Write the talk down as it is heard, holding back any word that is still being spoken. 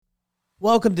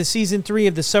Welcome to Season 3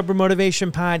 of the Sober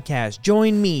Motivation Podcast.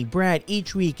 Join me, Brad,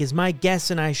 each week as my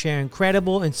guests and I share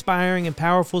incredible, inspiring, and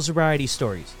powerful sobriety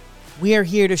stories. We are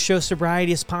here to show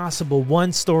sobriety is possible,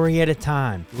 one story at a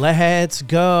time. Let's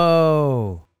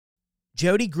go!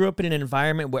 Jodi grew up in an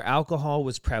environment where alcohol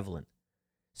was prevalent.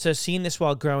 So seeing this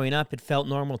while growing up, it felt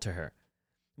normal to her.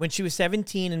 When she was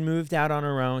 17 and moved out on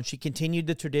her own, she continued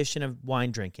the tradition of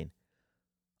wine drinking.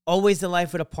 Always the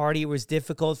life at a party, it was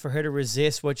difficult for her to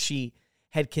resist what she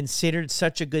had considered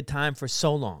such a good time for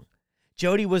so long.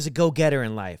 Jodi was a go-getter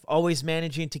in life, always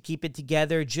managing to keep it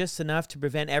together just enough to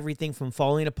prevent everything from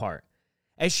falling apart.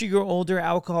 As she grew older,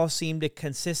 alcohol seemed to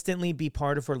consistently be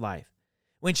part of her life.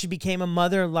 When she became a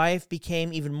mother, life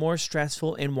became even more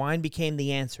stressful and wine became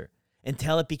the answer,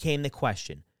 until it became the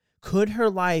question. Could her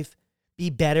life be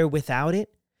better without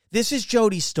it? This is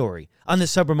Jodi's story on the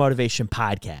Sober Motivation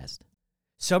Podcast.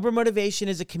 Sober Motivation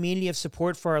is a community of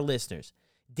support for our listeners.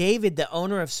 David, the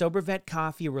owner of Sober Vet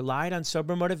Coffee, relied on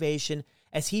Sober Motivation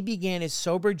as he began his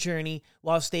sober journey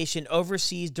while stationed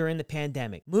overseas during the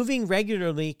pandemic. Moving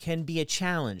regularly can be a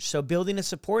challenge, so building a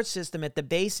support system at the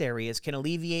base areas can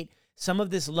alleviate some of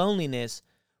this loneliness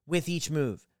with each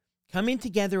move. Coming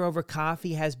together over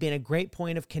coffee has been a great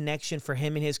point of connection for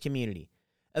him and his community.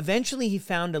 Eventually, he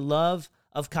found a love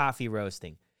of coffee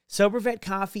roasting. Sober Vet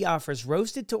Coffee offers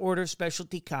roasted-to-order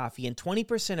specialty coffee, and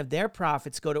 20% of their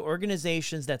profits go to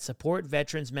organizations that support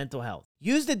veterans' mental health.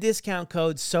 Use the discount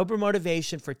code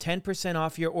SOBERMOTIVATION for 10%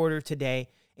 off your order today,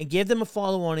 and give them a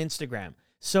follow on Instagram,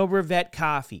 Sober Vet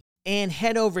Coffee, and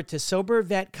head over to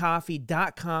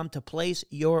SoberVetCoffee.com to place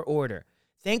your order.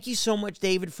 Thank you so much,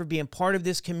 David, for being part of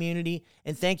this community,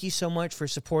 and thank you so much for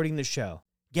supporting the show.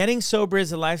 Getting sober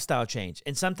is a lifestyle change,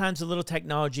 and sometimes a little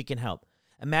technology can help.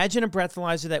 Imagine a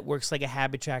breathalyzer that works like a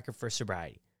habit tracker for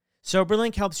sobriety.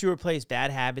 SoberLink helps you replace bad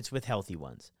habits with healthy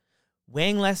ones.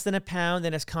 Weighing less than a pound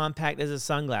and as compact as a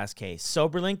sunglass case,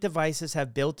 SoberLink devices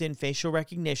have built-in facial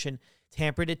recognition,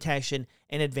 tamper detection,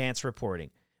 and advanced reporting,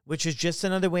 which is just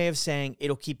another way of saying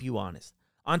it'll keep you honest.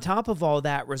 On top of all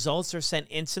that, results are sent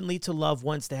instantly to loved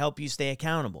ones to help you stay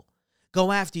accountable.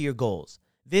 Go after your goals.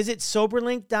 Visit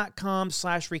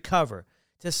SoberLink.com/recover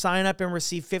to sign up and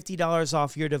receive $50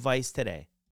 off your device today.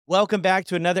 Welcome back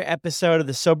to another episode of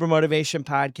the Sober Motivation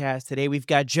Podcast. Today we've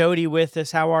got Jodi with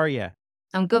us. How are you?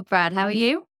 I'm good, Brad. How are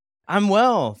you? I'm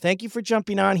well. Thank you for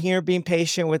jumping on here, being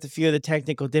patient with a few of the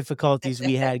technical difficulties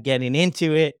we had getting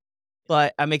into it.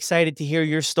 But I'm excited to hear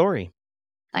your story.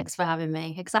 Thanks for having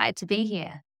me. Excited to be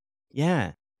here.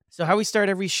 Yeah. So how we start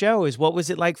every show is, what was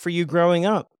it like for you growing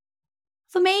up?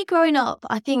 For me, growing up,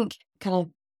 I think kind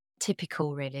of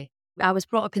typical, really. I was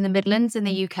brought up in the Midlands in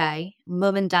the UK.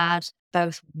 Mum and dad,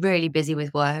 both really busy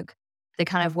with work. They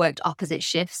kind of worked opposite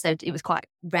shifts, so it was quite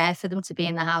rare for them to be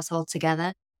in the household together.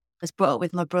 I was brought up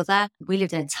with my brother. We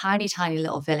lived in a tiny, tiny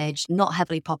little village, not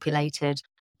heavily populated.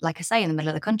 Like I say, in the middle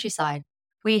of the countryside.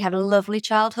 We had a lovely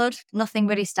childhood. Nothing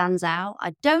really stands out.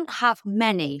 I don't have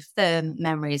many firm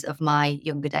memories of my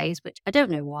younger days, which I don't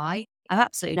know why. I have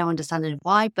absolutely no understanding of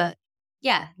why, but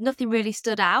yeah, nothing really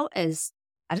stood out as,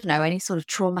 I don't know, any sort of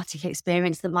traumatic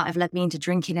experience that might have led me into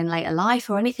drinking in later life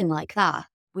or anything like that.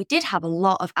 We did have a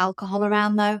lot of alcohol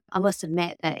around, though. I must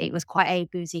admit that it was quite a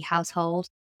boozy household.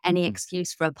 Any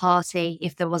excuse for a party,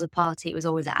 if there was a party, it was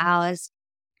always at ours.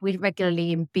 We'd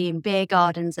regularly be in beer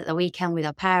gardens at the weekend with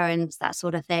our parents, that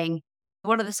sort of thing.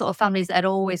 One of the sort of families that had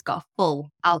always got a full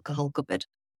alcohol cupboard.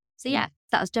 So yeah,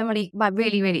 that was generally my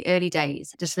really, really early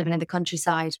days, just living in the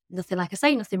countryside. Nothing, like I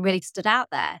say, nothing really stood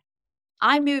out there.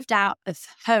 I moved out of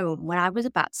home when I was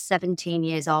about 17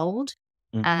 years old,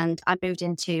 and I moved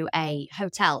into a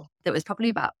hotel that was probably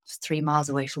about 3 miles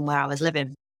away from where I was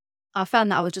living. I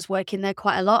found that I was just working there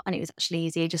quite a lot, and it was actually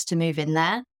easier just to move in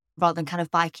there rather than kind of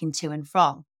biking to and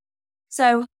from.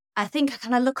 So I think I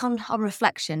kind of look on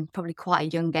reflection, probably quite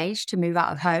a young age to move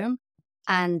out of home.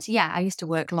 And yeah, I used to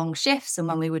work long shifts, and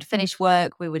when we would finish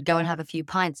work, we would go and have a few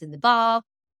pints in the bar.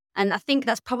 And I think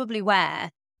that's probably where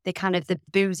the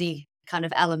boozy kind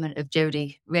of element of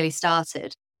Jodi really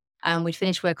started. And we'd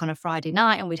finish work on a Friday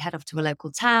night and we'd head off to a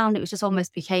local town. It was just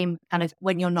almost became kind of,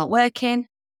 when you're not working,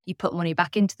 you put money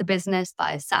back into the business. But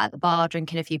I sat at the bar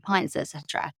drinking a few pints,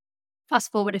 etc.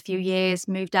 Fast forward a few years,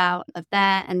 moved out of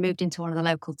there and moved into one of the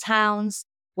local towns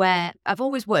where I've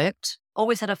always worked,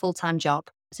 always had a full-time job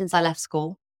since I left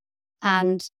school,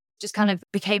 and just kind of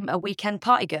became a weekend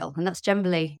party girl. And that's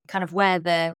generally kind of where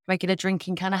the regular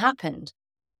drinking kind of happened.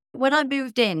 When I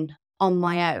moved in on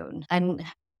my own, and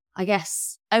I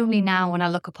guess only now when I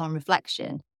look upon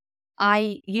reflection,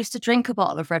 I used to drink a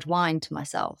bottle of red wine to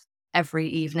myself every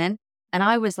evening. And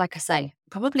I was, like I say,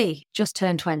 probably just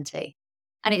turned 20.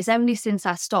 And it's only since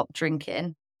I stopped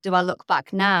drinking do I look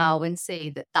back now and see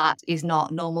that that is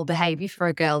not normal behavior for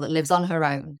a girl that lives on her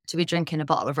own to be drinking a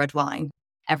bottle of red wine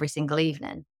every single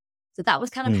evening. So that was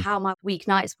kind of how my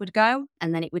weeknights would go.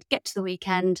 And then it would get to the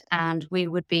weekend and we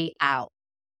would be out.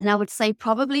 And I would say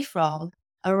probably from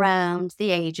around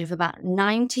the age of about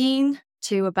 19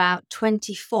 to about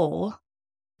 24,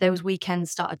 those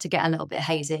weekends started to get a little bit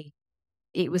hazy.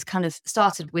 It was kind of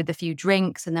started with a few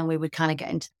drinks and then we would kind of get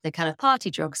into the kind of party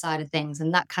drug side of things.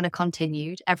 And that kind of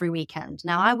continued every weekend.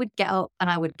 Now I would get up and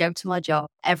I would go to my job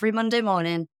every Monday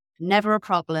morning, never a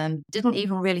problem, didn't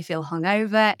even really feel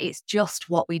hungover. It's just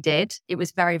what we did. It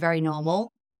was very, very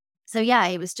normal. So yeah,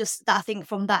 it was just that I think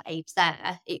from that age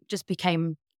there, it just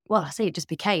became, well, I say it just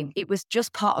became, it was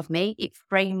just part of me. It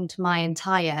framed my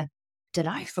entire,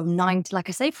 from 19, like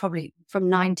I say, probably from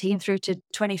 19 through to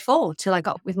 24 till I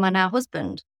got with my now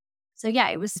husband. So yeah,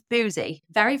 it was boozy,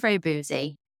 very, very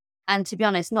boozy. And to be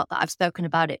honest, not that I've spoken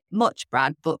about it much,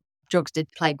 Brad, but drugs did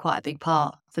play quite a big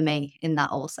part for me in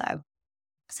that also.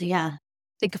 So yeah, I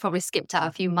think I probably skipped out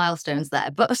a few milestones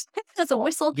there, but there's a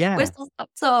whistle stop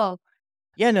tour.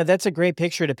 Yeah, no, that's a great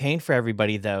picture to paint for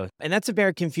everybody, though. And that's a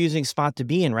very confusing spot to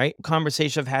be in, right?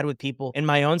 Conversation I've had with people in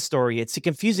my own story. It's a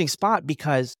confusing spot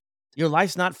because your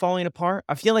life's not falling apart.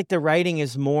 I feel like the writing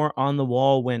is more on the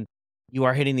wall when you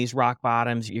are hitting these rock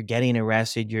bottoms, you're getting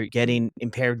arrested, you're getting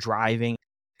impaired driving,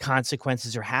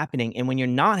 consequences are happening. And when you're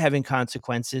not having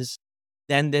consequences,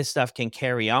 then this stuff can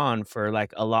carry on for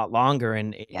like a lot longer.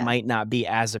 And it might not be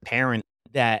as apparent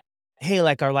that, hey,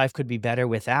 like our life could be better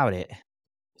without it.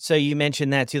 So you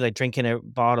mentioned that too, like drinking a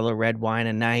bottle of red wine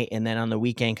a night and then on the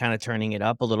weekend kind of turning it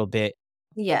up a little bit.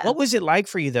 Yeah. What was it like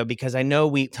for you though? Because I know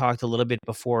we talked a little bit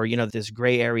before, this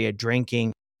gray area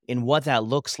drinking and what that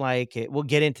looks like. We'll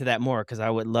get into that more because I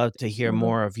would love to hear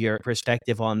more of your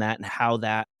perspective on that and how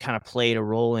that kind of played a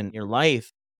role in your life.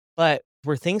 But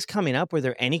were things coming up? Were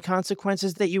there any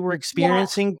consequences that you were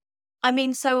experiencing? I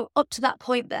mean, so up to that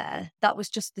point there, that was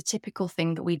just the typical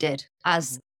thing that we did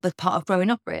as the part of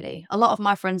growing up, really. A lot of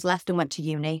my friends left and went to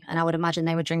uni, and I would imagine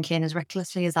they were drinking as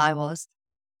recklessly as I was.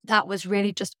 That was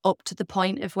really just up to the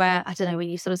point of where, I don't know, when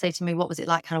you sort of say to me, what was it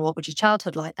like, kind of what was your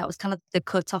childhood like? That was kind of the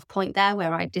cut-off point there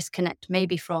where I disconnect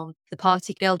maybe from the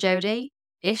party girl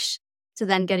Jodi-ish to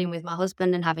then getting with my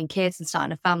husband and having kids and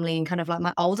starting a family and kind of like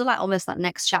my older, like almost that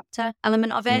next chapter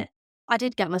element of it. I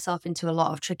did get myself into a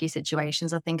lot of tricky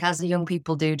situations, I think, as the young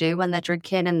people do when they're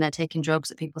drinking and they're taking drugs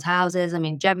at people's houses. I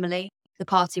mean, generally, the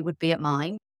party would be at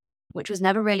mine, which was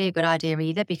never really a good idea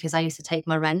either because I used to take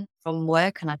my rent from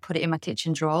work and I'd put it in my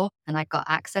kitchen drawer and I got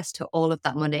access to all of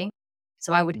that money.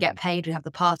 So I would get paid, we'd have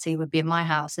the party, would be in my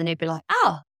house and it'd be like,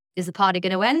 is the party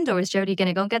going to end or is Jodi going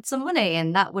to go and get some money?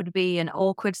 And that would be an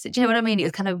awkward situation. You know what I mean? It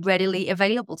was kind of readily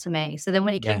available to me. So then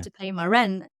when it came to pay my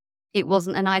rent, it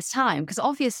wasn't a nice time because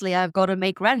obviously I've got to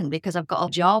make rent because I've got a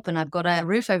job and I've got a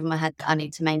roof over my head that I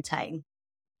need to maintain.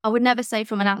 I would never say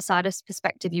from an outsider's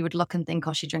perspective, you would look and think,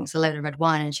 she drinks a load of red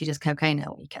wine and she does cocaine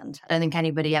at weekend. I don't think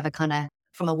anybody ever kind of,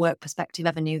 from a work perspective,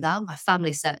 ever knew that. My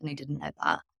family certainly didn't know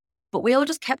that. But we all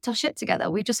just kept our shit together.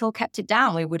 We just all kept it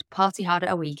down. We would party hard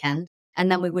at a weekend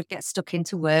and then we would get stuck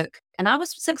into work. And I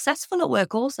was successful at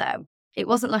work also. It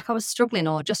wasn't like I was struggling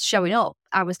or just showing up.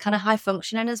 I was kind of high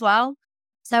functioning as well.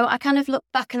 So I kind of look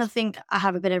back and I think I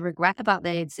have a bit of regret about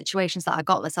the situations that I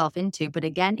got myself into. But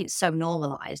again, it's so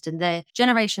normalized. And the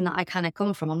generation that I kind of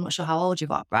come from, I'm not sure how old you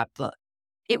are, Brad, but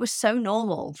it was so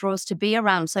normal for us to be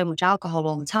around so much alcohol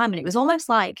all the time. And it was almost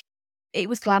like it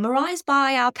was glamorized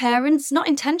by our parents, not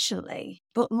intentionally.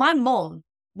 But my mum,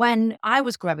 when I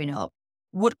was growing up,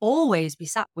 would always be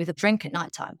sat with a drink at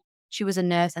nighttime. She was a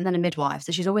nurse and then a midwife.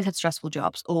 So she's always had stressful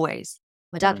jobs, always.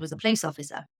 My dad was a police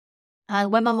officer. And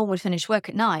when my mum would finish work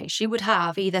at night, she would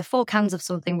have either 4 cans of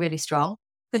something really strong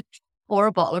or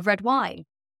a bottle of red wine.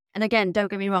 And again, don't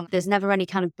get me wrong, there's never any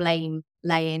kind of blame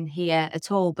laying here at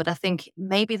all. But I think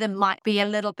maybe there might be a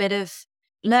little bit of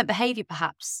learnt behavior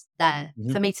perhaps there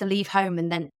for me to leave home and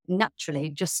then naturally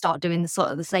just start doing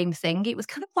the same thing. It was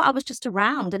kind of what I was just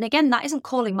around. And again, that isn't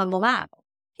calling my mum out.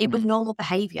 It was normal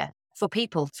behavior for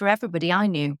people, for everybody I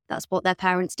knew. That's what their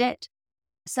parents did.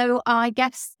 So I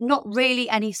guess not really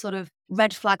any sort of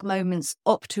red flag moments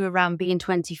up to around being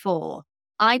 24.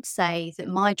 I'd say that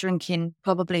my drinking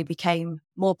probably became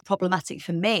more problematic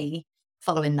for me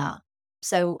following that.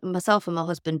 So myself and my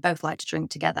husband both like to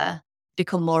drink together.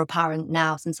 Become more apparent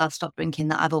now since I've stopped drinking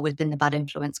that I've always been the bad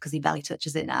influence because he barely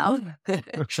touches it now.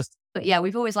 But yeah,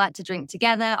 we've always liked to drink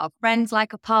together. Our friends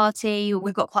like a party.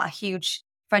 We've got quite a huge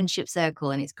friendship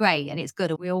circle and it's great and it's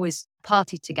good. We always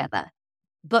party together.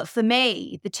 But for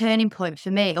me, the turning point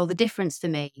for me or the difference for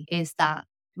me is that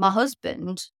my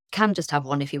husband can just have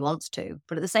one if he wants to.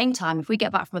 But at the same time, if we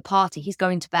get back from a party, he's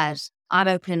going to bed. I'm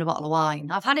opening a bottle of wine.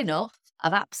 I've had enough.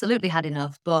 I've absolutely had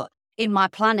enough. But in my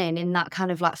planning, in that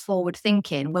kind of like forward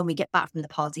thinking, when we get back from the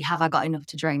party, have I got enough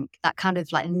to drink? That kind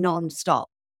of like non-stop,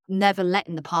 never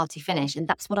letting the party finish. And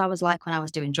that's what I was like when I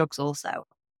was doing drugs also.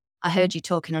 I heard you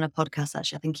talking on a podcast,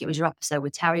 actually, I think it was your episode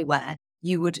with Terry, where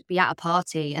you would be at a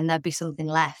party and there'd be something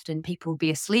left and people would be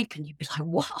asleep and you'd be like,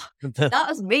 what? That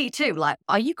was me too. Like,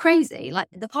 are you crazy? Like,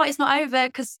 the party's not over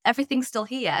because everything's still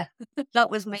here.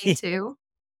 That was me too.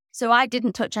 So I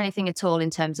didn't touch anything at all in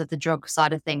terms of the drug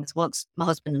side of things. Once my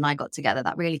husband and I got together,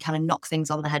 that really kind of knocked things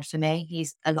on the head for me.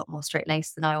 He's a lot more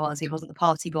straight-laced than I was. He wasn't the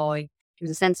party boy. He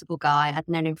was a sensible guy. I'd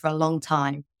known him for a long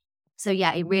time. So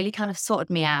yeah, it really kind of sorted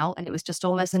me out, and it was just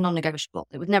almost a non-negotiable.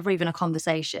 It was never even a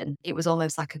conversation. It was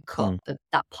almost like a cut of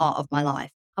that part of my life.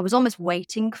 I was almost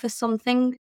waiting for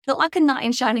something, not like a knight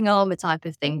in shining armor type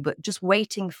of thing, but just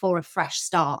waiting for a fresh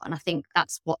start. And I think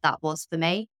that's what that was for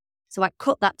me. So I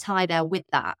cut that tie there with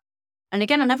that. And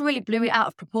again, I never really blew it out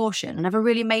of proportion. I never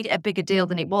really made it a bigger deal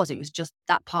than it was. It was just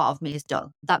that part of me is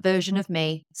done. That version of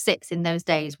me sits in those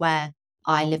days where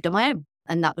I lived on my own,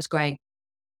 and that was great.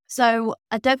 So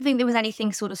I don't think there was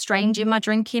anything sort of strange in my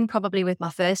drinking, probably with my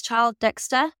first child,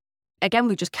 Dexter. Again,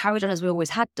 we just carried on as we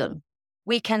always had done.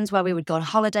 Weekends where we would go on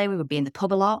holiday, we would be in the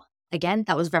pub a lot. Again,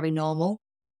 that was very normal.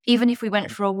 Even if we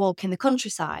went for a walk in the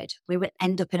countryside, we would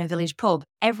end up in a village pub.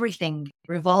 Everything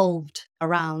revolved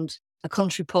around a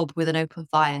country pub with an open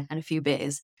fire and a few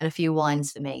beers and a few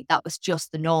wines for me. That was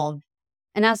just the norm.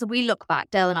 And as we look back,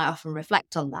 Dale and I often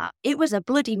reflect on that. It was a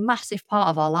bloody massive part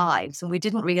of our lives, and we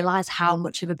didn't realise how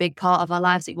much of a big part of our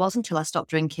lives it was until I stopped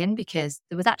drinking, because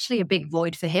there was actually a big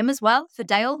void for him as well, for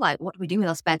Dale. Like, what do we do with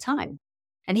our spare time?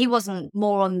 And he wasn't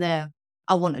more on the,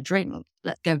 I want a drink,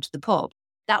 let's go to the pub.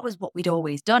 That was what we'd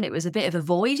always done. It was a bit of a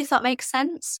void, if that makes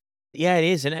sense. Yeah, it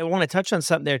is. And I want to touch on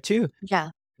something there too.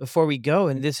 Yeah. Before we go,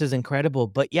 and this is incredible,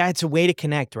 but yeah, it's a way to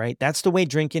connect, right? That's the way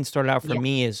drinking started out for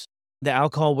me, is the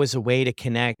alcohol was a way to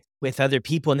connect with other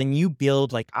people. And then you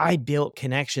build, like, I built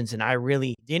connections and I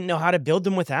really didn't know how to build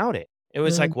them without it. It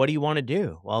was like, what do you want to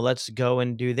do? Well, let's go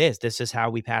and do this. This is how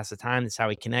we pass the time. This is how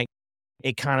we connect.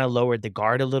 It kind of lowered the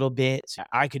guard a little bit. So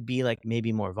I could be like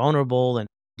maybe more vulnerable and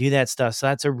do that stuff. So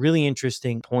that's a really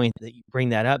interesting point that you bring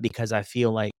that up, because I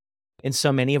feel like in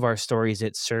so many of our stories,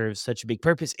 it serves such a big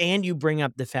purpose. And you bring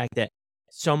up the fact that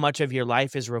so much of your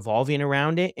life is revolving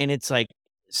around it. And it's like,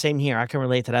 same here. I can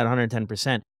relate to that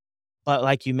 110%. But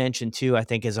like you mentioned too, I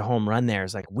think is a home run there.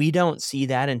 Is like, we don't see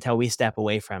that until we step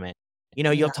away from it. You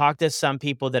know, you'll talk to some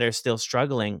people that are still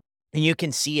struggling and you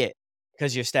can see it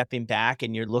because you're stepping back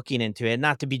and you're looking into it.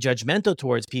 Not to be judgmental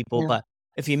towards people, but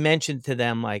if you mention to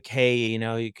them like, hey, you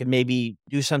know, you could maybe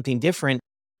do something different.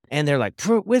 And they're like,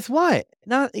 with what?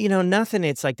 Not, you know, nothing.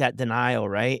 It's like that denial,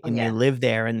 right? And you live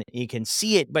there and you can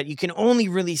see it, but you can only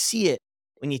really see it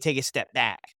when you take a step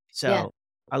back. So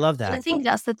I love that. But I think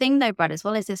that's the thing though, Brad, as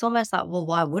well, is it's almost like, well,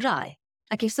 why would I?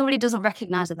 Like, if somebody doesn't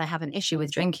recognize that they have an issue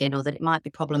with drinking or that it might be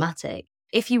problematic,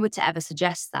 if you were to ever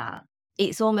suggest that,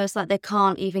 it's almost like they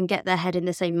can't even get their head in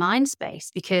the same mind space,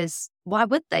 because why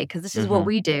would they? Because this is what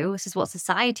we do. This is what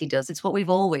society does. It's what we've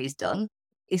always done.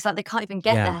 It's like they can't even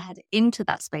get their head into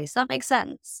that space. That makes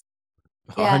sense.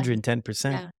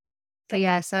 110%. Yeah. But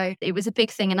yeah, so it was a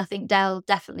big thing. And I think Dale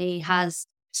definitely has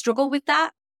struggled with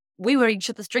that. We were each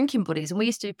other's drinking buddies, and we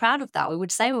used to be proud of that. We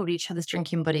would say we were each other's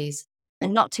drinking buddies.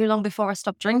 And not too long before I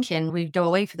stopped drinking, we'd go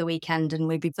away for the weekend and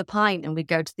we'd be for the pint and we'd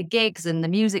go to the gigs and the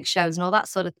music shows and all that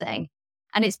sort of thing.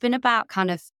 And it's been about kind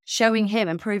of showing him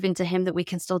and proving to him that we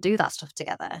can still do that stuff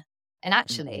together. And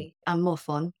actually, and more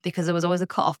fun, because there was always a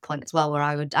cut-off point as well where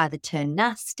I would either turn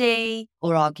nasty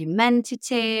or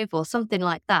argumentative or something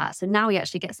like that. So now he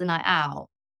actually gets the night out,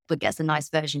 but gets a nice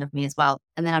version of me as well.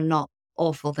 And then I'm not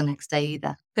awful the next day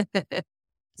either.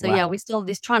 So yeah, we're still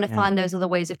just trying to find those other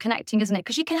ways of connecting, isn't it?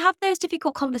 Because you can have those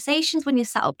difficult conversations when you're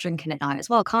sat up drinking at night as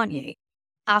well, can't you?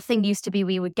 Our thing used to be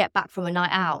we would get back from a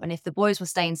night out, and if the boys were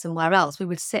staying somewhere else, we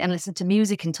would sit and listen to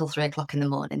music until 3:00 in the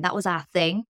morning. That was our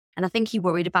thing. And I think he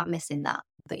worried about missing that.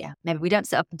 But yeah, maybe we don't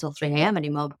sit up until 3 a.m.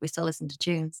 anymore, but we still listen to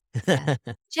tunes. Yeah.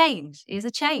 Change is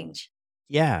a change.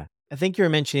 Yeah. I think you were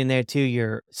mentioning there too,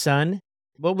 your son.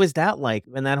 What was that like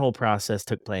when that whole process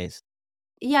took place?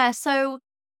 Yeah, so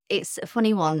it's a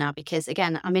funny one now because,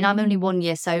 again, I mean, I'm only 1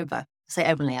 year sober. I say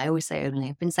only, I always say only.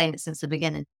 I've been saying it since the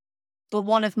beginning. But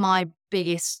one of my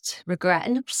biggest regret,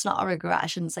 and it's not a regret, I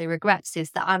shouldn't say regrets,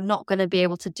 is that I'm not going to be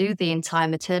able to do the entire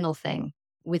maternal thing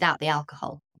without the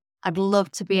alcohol. I'd love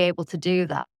to be able to do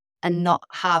that and not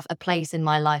have a place in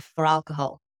my life for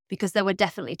alcohol, because there were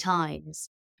definitely times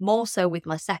more so with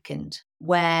my second,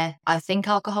 where I think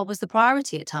alcohol was the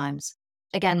priority at times.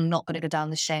 Again, I'm not going to go down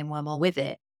the shame wormhole with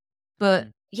it. But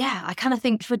yeah, I kind of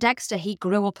think for Dexter, he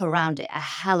grew up around it a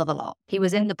hell of a lot. He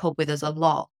was in the pub with us a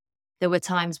lot. There were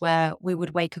times where we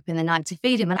would wake up in the night to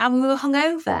feed him and we were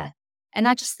hungover. And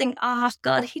I just think,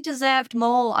 God, he deserved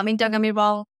more. I mean, don't get me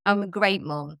wrong, I'm a great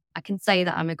mum. I can say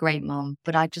that I'm a great mum,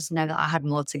 but I just know that I had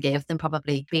more to give than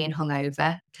probably being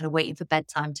hungover, kind of waiting for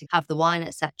bedtime to have the wine,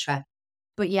 etc.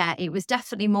 But yeah, it was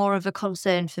definitely more of a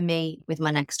concern for me with my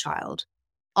next child.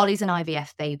 Ollie's an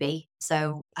IVF baby,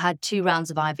 so I had 2 rounds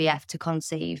of IVF to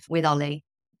conceive with Ollie.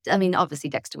 I mean, obviously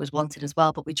Dexter was wanted as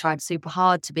well, but we tried super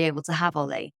hard to be able to have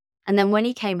Ollie. And then when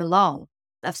he came along,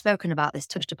 I've spoken about this,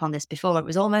 touched upon this before, it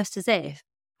was almost as if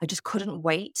I just couldn't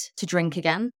wait to drink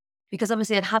again. Because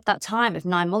obviously I'd had that time of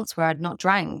 9 months where I'd not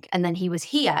drank, and then he was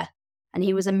here, and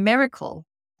he was a miracle.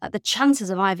 Like the chances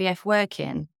of IVF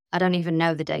working, I don't even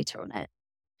know the data on it.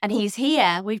 And he's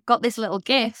here, we've got this little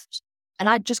gift, and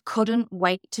I just couldn't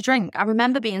wait to drink. I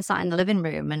remember being sat in the living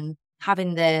room and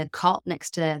having the cot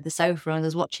next to the sofa and I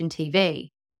was watching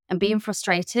TV and being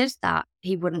frustrated that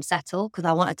he wouldn't settle because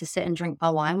I wanted to sit and drink my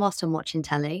wine whilst I'm watching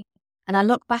telly. And I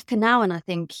look back now and I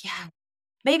think, yeah,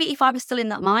 maybe if I was still in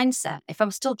that mindset, if I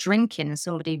was still drinking and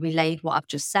somebody relayed what I've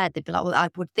just said, they'd be like, well, I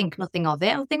would think nothing of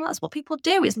it. I would think that's what people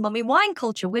do. It's mummy wine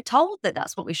culture. We're told that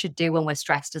that's what we should do when we're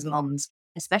stressed as mums,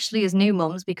 especially as new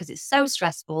mums, because it's so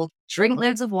stressful. Drink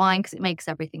loads of wine because it makes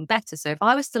everything better. So if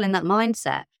I was still in that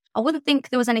mindset, I wouldn't think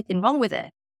there was anything wrong with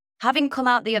it. Having come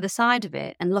out the other side of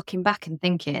it and looking back and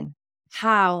thinking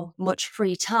how much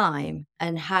free time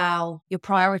and how your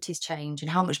priorities change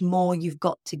and how much more you've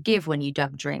got to give when you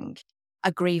don't drink, I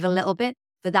grieve a little bit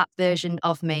for that version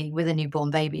of me with a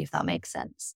newborn baby, if that makes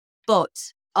sense.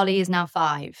 But Ollie is now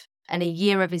 5, and a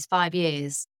year of his 5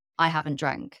 years, I haven't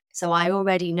drank. So I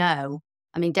already know.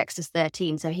 I mean, Dexter's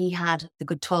 13, so he had the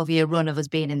good 12-year run of us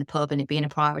being in the pub and it being a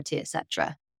priority,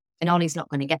 etc. And Ollie's not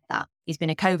going to get that. He's been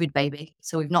a COVID baby,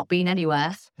 so we've not been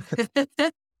anywhere.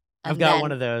 I've got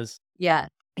one of those. Yeah,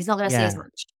 he's not going to see as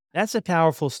much. That's a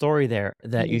powerful story there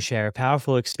that you share, a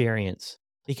powerful experience.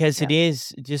 Because it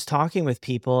is just talking with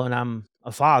people, and I'm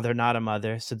a father, not a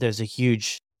mother. So there's a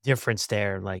huge difference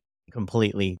there, like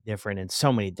completely different in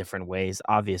so many different ways,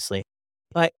 obviously.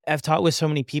 But I've talked with so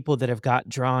many people that have got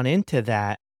drawn into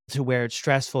that, to where it's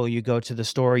stressful. You go to the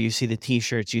store, you see the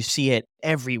t-shirts, you see it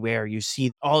everywhere. You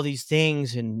see all these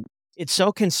things, and it's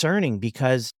so concerning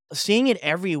because seeing it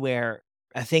everywhere,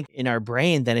 I think in our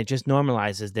brain, then it just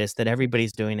normalizes this, that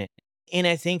everybody's doing it. And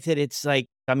I think that it's like,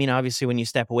 I mean, obviously when you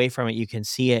step away from it, you can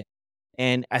see it.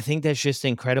 And I think that's just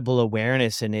incredible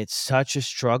awareness. And it's such a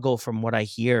struggle from what I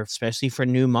hear, especially for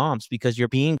new moms, because you're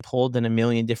being pulled in a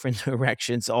million different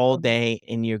directions all day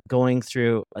and you're going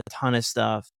through a ton of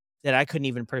stuff that I couldn't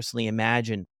even personally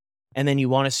imagine. And then you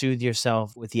want to soothe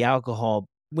yourself with the alcohol.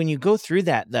 When you go through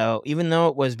that, though, even though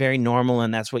it was very normal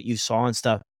and that's what you saw and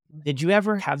stuff, did you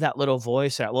ever have that little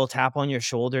voice, that little tap on your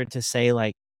shoulder to say,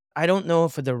 like, I don't know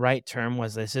if the right term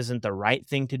was this isn't the right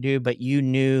thing to do, but you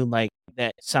knew like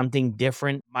that something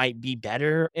different might be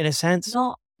better in a sense?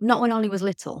 Not when Ollie was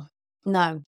little.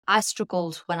 No, I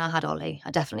struggled when I had Ollie.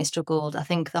 I definitely struggled. I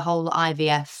think the whole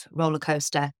IVF roller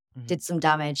coaster did some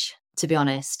damage, to be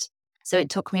honest. So it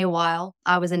took me a while.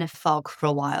 I was in a fog for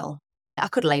a while. I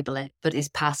could label it, but it's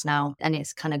past now and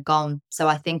it's kind of gone. So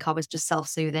I think I was just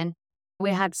self-soothing. We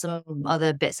had some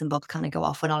other bits and bobs kind of go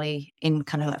off when Ollie, in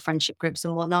kind of like friendship groups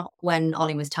and whatnot, when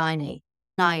Ollie was tiny.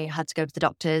 I had to go to the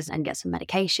doctors and get some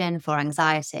medication for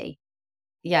anxiety.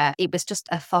 Yeah, it was just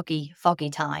a foggy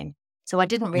time. So I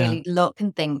didn't really look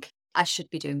and think I should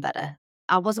be doing better.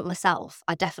 I wasn't myself.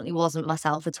 I definitely wasn't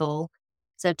myself at all.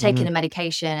 So taking a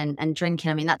medication and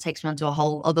drinking, I mean, that takes me onto a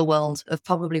whole other world of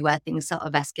probably where things sort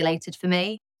of escalated for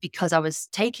me because I was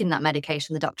taking that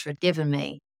medication the doctor had given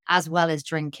me, as well as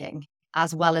drinking,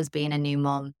 as well as being a new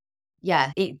mom.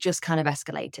 Yeah, it just kind of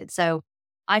escalated. So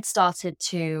I'd started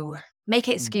to make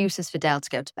excuses for Dale to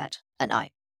go to bed at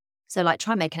night. So like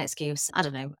try and make an excuse. I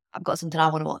don't know, I've got something I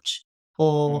want to watch.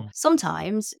 Or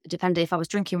sometimes, depending if I was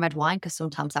drinking red wine, because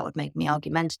sometimes that would make me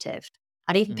argumentative,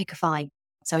 I'd even pick a fight.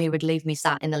 So he would leave me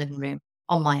sat in the living room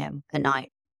on my own at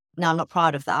night. Now, I'm not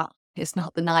proud of that. It's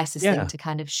not the nicest thing to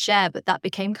kind of share, but that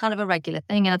became kind of a regular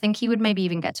thing. And I think he would maybe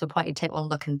even get to a point he'd take one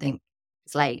look and think,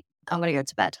 it's late, I'm going to go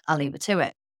to bed. I'll leave it to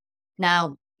it.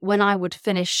 Now, when I would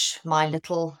finish my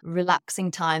little relaxing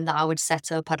time that I would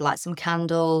set up, I'd light some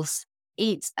candles,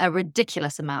 eat a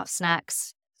ridiculous amount of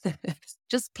snacks,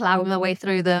 just plow my way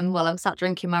through them while I'm sat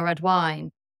drinking my red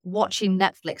wine, watching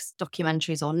Netflix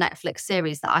documentaries or Netflix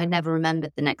series that I never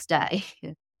remembered the next day.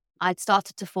 I'd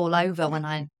started to fall over when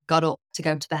I got up to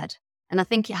go to bed. And I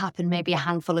think it happened maybe a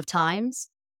handful of times.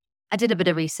 I did a bit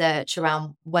of research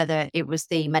around whether it was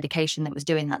the medication that was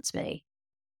doing that to me.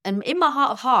 And in my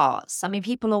heart of hearts, I mean,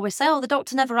 people always say, oh, the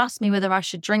doctor never asked me whether I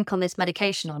should drink on this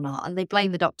medication or not. And they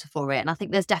blame the doctor for it. And I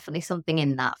think there's definitely something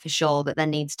in that for sure, that there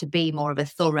needs to be more of a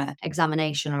thorough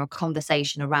examination or a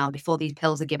conversation around before these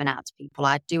pills are given out to people.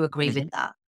 I do agree with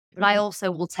that. But I also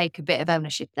will take a bit of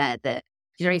ownership there that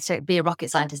you don't need to be a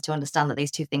rocket scientist to understand that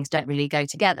these two things don't really go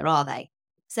together, are they?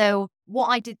 So what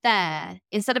I did there,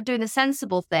 instead of doing the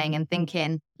sensible thing and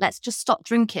thinking, let's just stop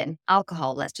drinking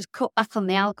alcohol, let's just cut back on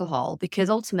the alcohol, because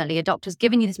ultimately a doctor's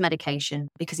giving you this medication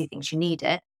because he thinks you need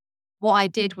it. What I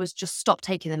did was just stop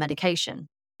taking the medication.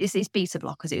 It's beta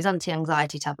blockers. It was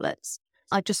anti-anxiety tablets.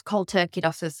 I just cold turkeyed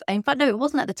off of, in fact, no, it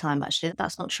wasn't at the time, actually.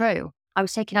 That's not true. I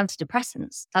was taking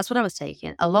antidepressants. That's what I was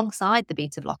taking alongside the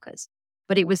beta blockers.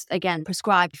 But it was, again,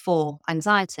 prescribed for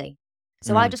anxiety.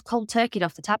 So I just cold turkeyed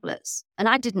off the tablets. And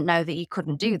I didn't know that you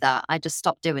couldn't do that. I just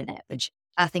stopped doing it, which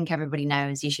I think everybody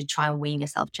knows. You should try and wean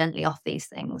yourself gently off these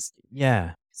things.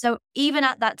 Yeah. So even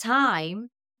at that time,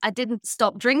 I didn't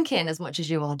stop drinking as much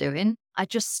as you are doing. I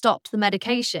just stopped the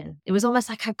medication. It was almost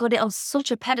like I got it on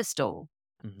such a pedestal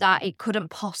that it couldn't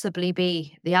possibly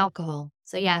be the alcohol.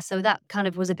 So yeah, so that kind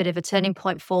of was a bit of a turning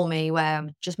point for me, where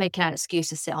I'm just making an excuse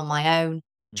to sit on my own,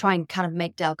 try and kind of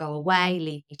make Dale go away,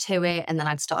 leave me to it. And then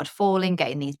I'd started falling,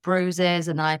 getting these bruises,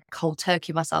 and then I'd cold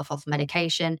turkey myself off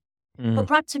medication. But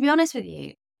Brad, to be honest with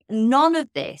you, none of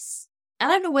this, I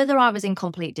don't know whether I was in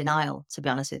complete denial, to be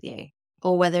honest with you,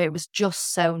 or whether it was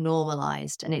just so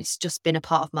normalized and it's just been a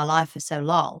part of my life for so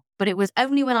long. But it was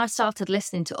only when I started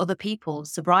listening to other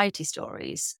people's sobriety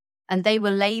stories and they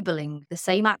were labeling the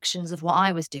same actions of what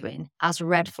I was doing as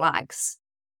red flags.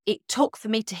 It took for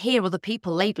me to hear other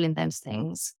people labeling those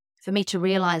things for me to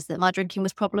realize that my drinking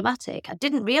was problematic. I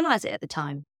didn't realize it at the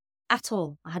time at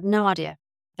all. I had no idea.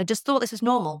 I just thought this was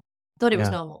normal. Thought it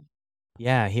was normal.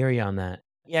 Yeah, I hear you on that.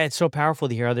 Yeah, it's so powerful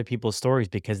to hear other people's stories,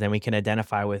 because then we can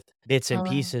identify with bits and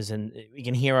pieces, and we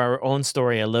can hear our own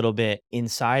story a little bit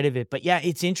inside of it. But yeah,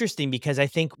 it's interesting because I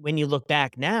think when you look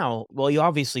back now, well, you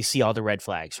obviously see all the red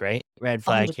flags, right? Red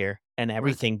flag here and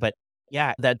everything. But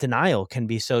yeah, that denial can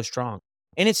be so strong.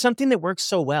 And it's something that works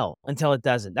so well until it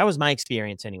doesn't. That was my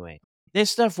experience anyway. This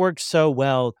stuff worked so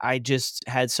well. I just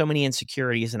had so many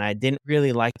insecurities and I didn't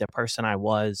really like the person I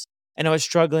was. And I was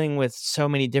struggling with so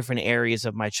many different areas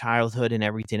of my childhood and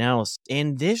everything else.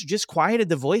 And this just quieted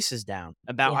the voices down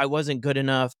about I wasn't good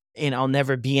enough and I'll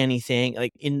never be anything.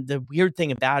 Like, and the weird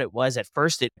thing about it was, at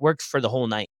first it worked for the whole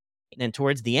night. And then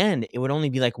towards the end, it would only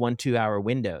be like 1-2 hour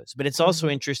windows. But it's also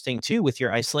interesting too with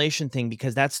your isolation thing,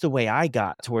 because that's the way I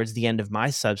got towards the end of my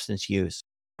substance use.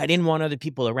 I didn't want other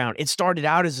people around. It started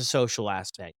out as a social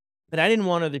aspect, but I didn't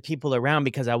want other people around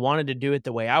because I wanted to do it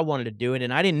the way I wanted to do it.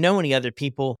 And I didn't know any other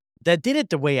people that did it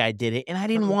the way I did it. And I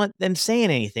didn't want them saying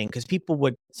anything, because people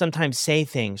would sometimes say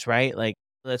things, right? Like,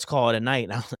 let's call it a night.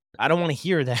 And I don't want to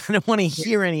hear that. I don't want to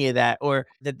hear any of that, or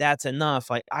that's enough.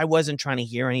 Like, I wasn't trying to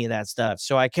hear any of that stuff.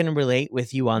 So I can relate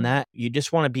with you on that. You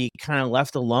just want to be kind of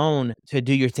left alone to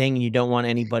do your thing, and you don't want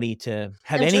anybody to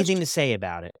have anything to say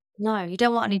about it. No, you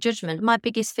don't want any judgment. My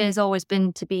biggest fear has always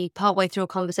been to be partway through a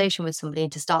conversation with somebody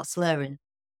and to start slurring.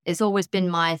 It's always been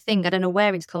my thing. I don't know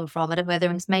where it's come from. I don't know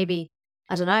whether it's maybe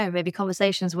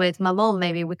conversations with my mom,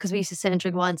 maybe because we used to sit and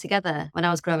drink wine together when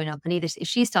I was growing up. And either if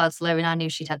she started slurring, I knew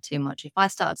she'd had too much. If I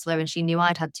started slurring, she knew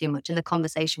I'd had too much, and the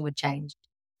conversation would change.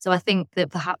 So I think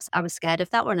that perhaps I was scared of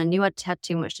that one. I knew I'd had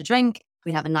too much to drink.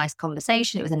 We'd have a nice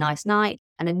conversation. It was a nice night.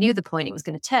 And I knew the point it was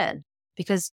going to turn,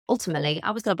 because ultimately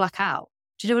I was going to black out.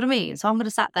 Do you know what I mean? So I'm going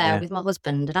to sat there with my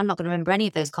husband and I'm not going to remember any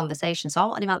of those conversations. So I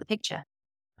want him out of the picture.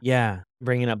 Yeah,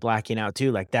 bringing up blacking out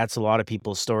too. Like, that's a lot of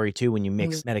people's story too, when you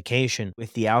mix medication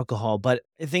with the alcohol. But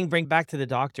I think bring back to the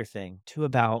doctor thing too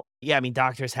about, I mean,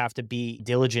 doctors have to be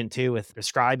diligent too with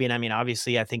prescribing. I mean,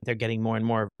 obviously, I think they're getting more and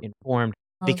more informed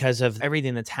because of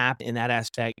everything that's happened in that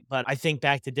aspect. But I think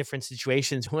back to different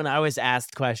situations when I was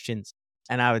asked questions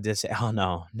and I would just say, oh,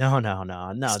 no,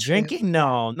 drinking,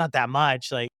 no, not that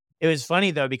much. Like, it was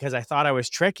funny though, because I thought I was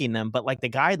tricking them, but like the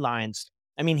guidelines,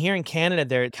 I mean, here in Canada,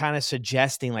 they're kind of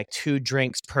suggesting like 2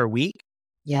 drinks per week.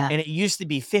 Yeah. And it used to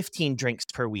be 15 drinks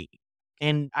per week.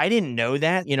 And I didn't know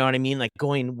that, you know what I mean? Like,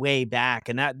 going way back,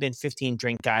 and that been 15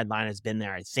 drink guideline has been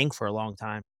there, I think, for a long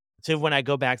time. So when I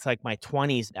go back to like my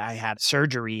 20s, I had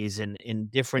surgeries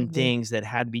and different things that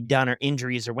had to be done, or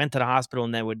injuries, or went to the hospital,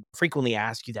 and they would frequently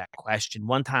ask you that question.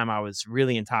 One time I was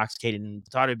really intoxicated and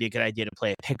thought it'd be a good idea to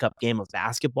play a pickup game of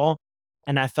basketball.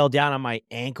 And I fell down on my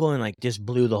ankle and like just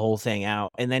blew the whole thing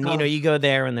out. And then, you go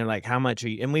there and they're like, how much are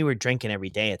you? And we were drinking every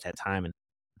day at that time. And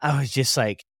I was just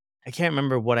like, I can't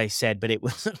remember what I said, but it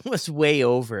was it was way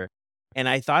over. And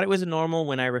I thought it was normal.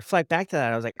 When I reflect back to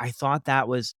that, I was like, I thought that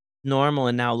was normal.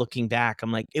 And now looking back,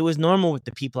 I'm like, it was normal with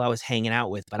the people I was hanging out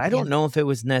with, but I Yeah. don't know if it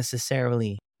was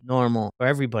necessarily normal for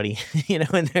everybody, in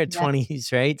their Yeah.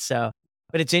 20s, right? So,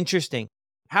 but it's interesting.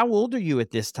 How old are you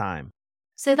at this time?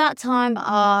 So that time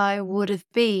I would have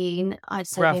been, I'd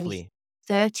say maybe Roughly.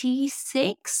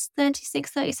 36,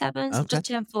 37. So I've Okay. just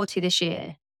turned 40 this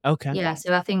year. Okay. Yeah.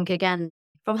 So I think, again,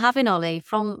 from having Ollie,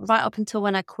 from right up until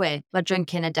when I quit, my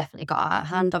drinking had definitely got out of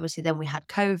hand. Obviously, then we had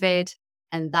COVID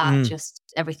and that Mm, just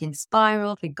everything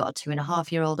spiraled. We've got a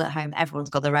 2.5-year-old at home. Everyone's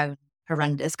got their own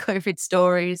horrendous COVID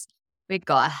stories. We've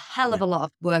got a hell of yeah. a lot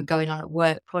of work going on at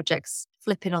work, projects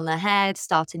flipping on their head,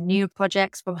 starting new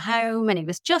projects from home. And it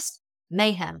was just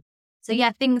mayhem. So,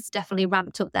 yeah, things definitely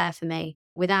ramped up there for me,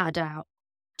 without a doubt.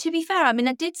 To be fair, I mean,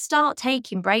 I did start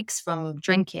taking breaks from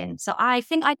drinking. So I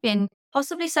think I'd been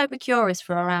possibly sober curious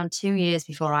for around 2 years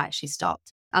before I actually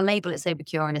stopped. I label it sober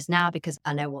curious now because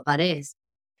I know what that is.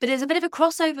 But it's a bit of a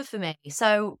crossover for me.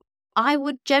 So I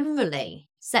would generally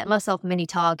set myself mini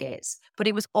targets, but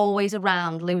it was always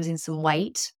around losing some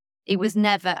weight. It was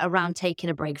never around taking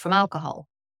a break from alcohol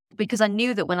because I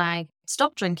knew that when I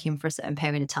stopped drinking for a certain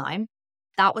period of time,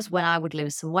 that was when I would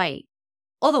lose some weight.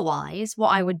 Otherwise, what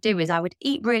I would do is I would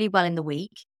eat really well in the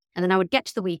week, and then I would get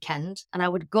to the weekend and I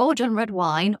would gorge on red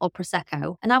wine or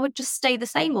Prosecco, and I would just stay the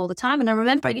same all the time. And I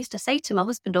remember I used to say to my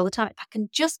husband all the time, if I can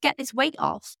just get this weight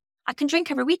off, I can drink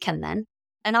every weekend then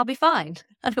and I'll be fine.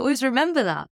 I'd always remember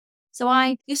that. So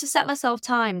I used to set myself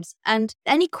times, and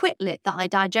any quitlet that I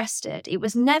digested, it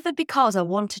was never because I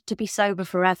wanted to be sober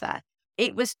forever.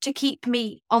 It was to keep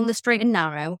me on the straight and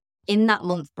narrow in that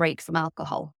month break from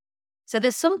alcohol. So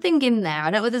there's something in there.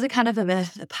 I don't know whether there's a kind of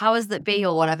a powers that be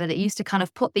or whatever that used to kind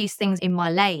of put these things in my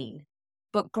lane.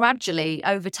 But gradually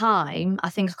over time, I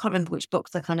think, I can't remember which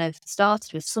books I kind of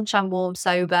started with, Sunshine Warm,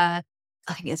 Sober.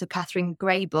 I think it's a Catherine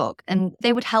Gray book, and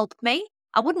they would help me.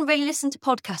 I wouldn't really listen to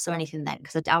podcasts or anything then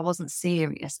because I wasn't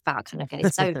serious about kind of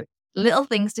getting sober. Little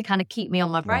things to kind of keep me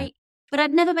on my Right. break. But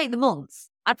I'd never make the months.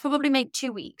 I'd probably make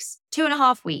 2 weeks,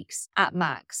 2.5 weeks at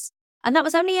max. And that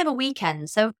was only ever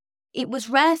weekends. So it was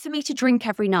rare for me to drink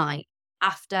every night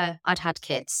after I'd had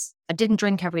kids. I didn't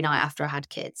drink every night after I had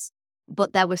kids.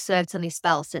 But there were certainly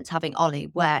spells since having Ollie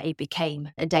where it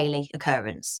became a daily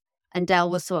occurrence. And Dale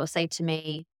would sort of say to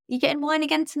me, "You getting wine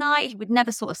again tonight?" He would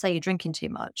never sort of say you're drinking too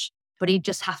much, but he'd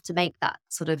just have to make that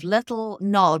sort of little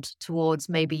nod towards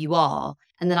maybe you are.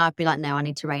 And then I'd be like, no, I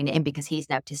need to rein it in because he's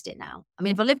noticed it now. I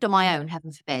mean, if I lived on my own,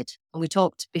 heaven forbid, and we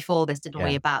talked before this, didn't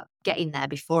we, Yeah. about getting there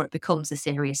before it becomes a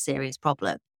serious, serious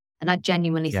problem. And I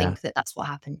genuinely Yeah. think that that's what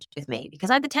happened with me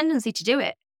because I had the tendency to do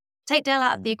it. Take Dale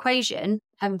out of the equation,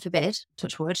 heaven forbid,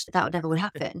 touch wood, that would never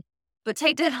happen. But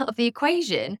take Dale out of the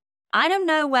equation, I don't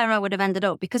know where I would have ended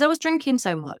up because I was drinking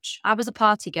so much. I was a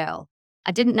party girl.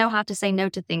 I didn't know how to say no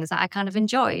to things that I kind of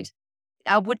enjoyed.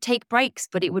 I would take breaks,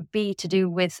 but it would be to do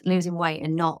with losing weight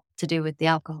and not to do with the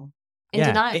alcohol. In Yeah.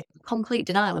 denial, complete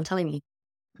denial, I'm telling you.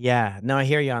 Yeah, no, I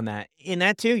hear you on that. In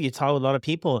that too, you talk with a lot of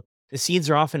people, the seeds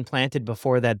are often planted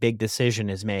before that big decision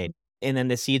is made. And then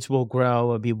the seeds will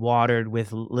grow and be watered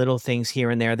with little things here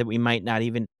and there that we might not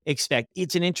even expect.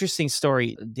 It's an interesting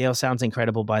story. Dale sounds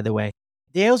incredible, by the way.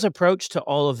 Dale's approach to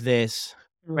all of this,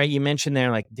 right? You mentioned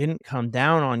there, like, didn't come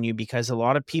down on you because a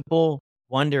lot of people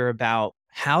wonder about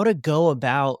how to go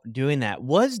about doing that.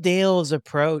 Was Dale's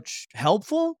approach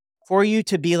helpful for you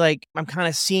to be like, I'm kind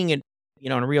of seeing it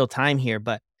in real time here,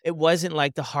 but it wasn't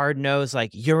like the hard nose, like,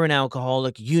 you're an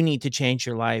alcoholic, you need to change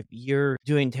your life, you're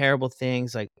doing terrible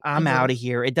things, like, I'm Mhm. out of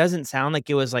here. It doesn't sound like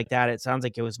it was like that. It sounds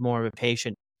like it was more of a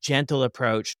patient, gentle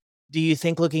approach. Do you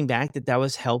think looking back that that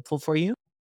was helpful for you?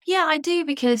 Yeah, I do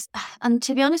because, and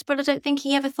to be honest, but I don't think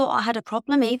he ever thought I had a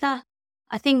problem either.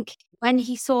 I think when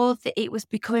he saw that it was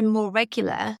becoming more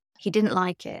regular, he didn't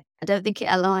like it. I don't think it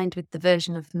aligned with the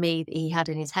version of me that he had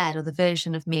in his head or the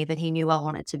version of me that he knew I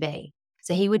wanted to be.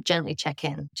 So he would gently check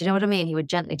in. Do you know what I mean? He would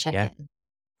gently check Yeah. in.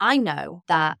 I know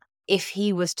that if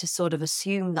he was to sort of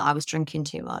assume that I was drinking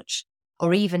too much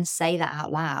or even say that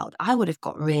out loud, I would have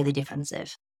got really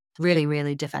defensive, really,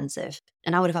 really defensive.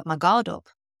 And I would have had my guard up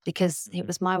because it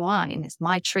was my wine. It's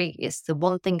my treat. It's the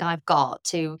one thing I've got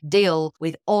to deal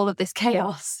with all of this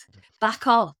chaos. Back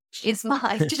off. It's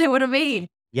mine. Do you know what I mean?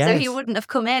 So he Yes. wouldn't have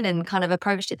come in and kind of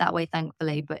approached it that way,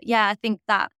 thankfully. But yeah, I think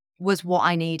that was what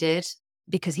I needed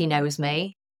because he knows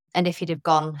me. And if he'd have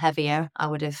gone heavier, I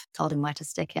would have told him where to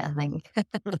stick it, I think.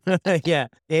 Yeah.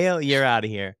 Dale, you're out of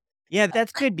here. Yeah,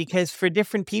 that's good because for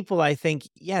different people, I think,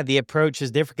 yeah, the approach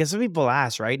is different because some people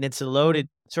ask, right? And it's a Mm. loaded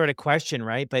sort of question,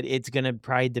 right? But it's going to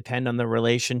probably depend on the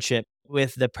relationship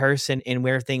with the person and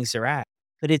where things are at.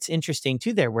 But it's interesting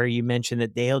too there where you mentioned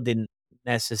that Dale didn't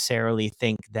necessarily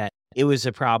think that it was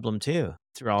a problem too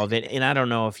through all of it. And I don't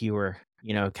know if you were,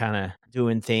 kind of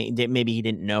doing things that maybe he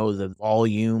didn't know the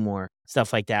volume or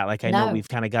stuff like that. Like I know No. we've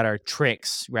kind of got our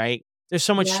tricks, right? There's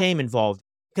so much Yeah. shame involved.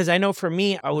 Because I know for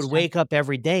me, I would That's true. wake up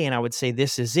every day and I would say,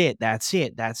 this is it. That's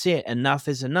it. That's it. Enough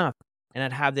is enough. And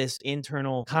I'd have this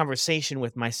internal conversation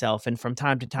with myself. And from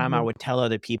time to time, I Mhm. would tell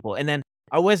other people. And then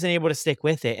I wasn't able to stick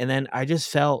with it. And then I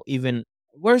just felt even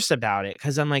worse about it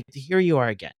because I'm like, here you are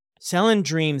again, selling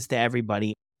dreams to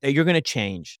everybody that you're going to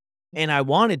change. And I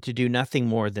wanted to do nothing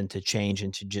more than to change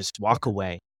and to just walk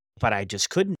away. But I just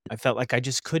couldn't. I felt like I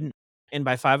just couldn't. And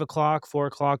by 5 o'clock, 4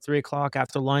 o'clock, 3 o'clock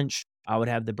after lunch, I would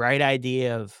have the bright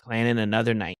idea of planning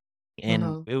another night. And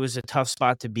Mhm. it was a tough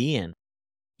spot to be in.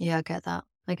 Yeah, I get that.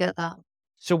 I get that.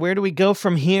 So where do we go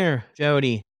from here,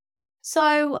 Jodi?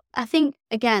 So I think,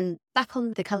 again, back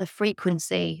on the kind of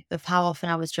frequency of how often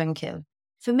I was drinking,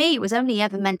 for me, it was only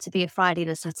ever meant to be a Friday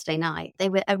and a Saturday night. They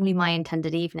were only my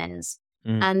intended evenings.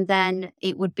 Mm. And then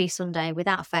it would be Sunday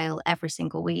without fail every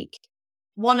single week.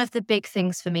 One of the big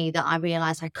things for me that I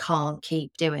realized I can't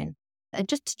keep doing. And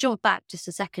just to jump back just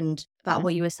a second about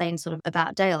what you were saying sort of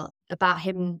about Dale, about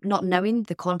him not knowing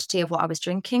the quantity of what I was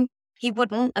drinking. He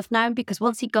wouldn't have known because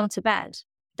once he'd gone to bed,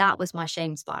 that was my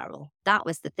shame spiral. That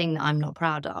was the thing that I'm not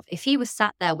proud of. If he was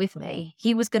sat there with me,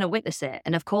 he was going to witness it.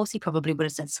 And of course, he probably would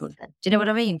have said something. Do you know what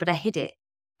I mean? But I hid it.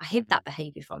 I hid that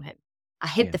behavior from him. I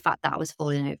hid Yeah. the fact that I was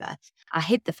falling over. I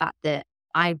hid the fact that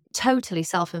I totally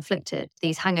self-inflicted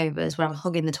these hangovers where I'm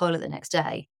hugging the toilet the next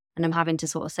day and I'm having to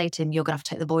sort of say to him, you're going to have to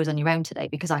take the boys on your own today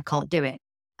because I can't do it.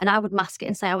 And I would mask it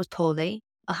and say I was poorly.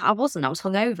 I wasn't. I was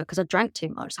hungover because I drank too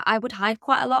much. I would hide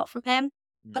quite a lot from him.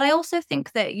 But I also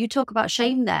think that you talk about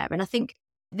shame there. And I think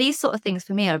these sort of things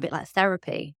for me are a bit like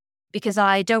therapy because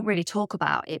I don't really talk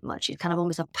about it much. It's kind of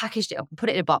almost I've packaged it up and put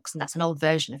it in a box and that's an old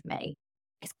version of me.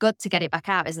 It's good to get it back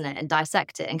out, isn't it? And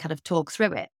dissect it and kind of talk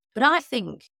through it. But I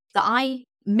think that I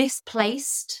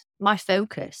misplaced my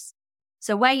focus.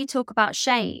 So where you talk about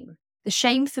shame, the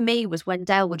shame for me was when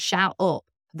Dale would shout up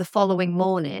the following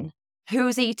morning,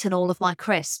 who's eaten all of my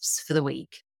crisps for the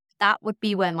week? That would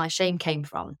be where my shame came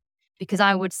from. Because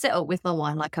I would sit up with my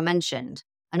wine, like I mentioned,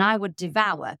 and I would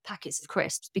devour packets of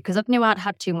crisps because I knew I'd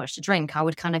had too much to drink. I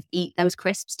would kind of eat those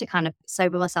crisps to kind of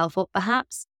sober myself up,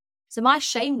 perhaps. So my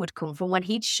shame would come from when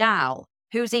he'd shout,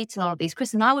 who's eaten all of these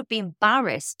crisps? And I would be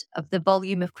embarrassed of the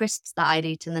volume of crisps that I'd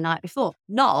eaten the night before,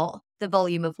 not the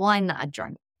volume of wine that I'd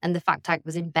drank and the fact I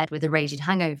was in bed with a raging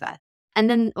hangover. And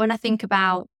then when I think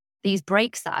about these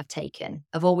breaks that I've taken,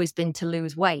 have always been to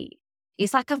lose weight.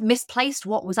 It's like I've misplaced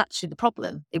what was actually the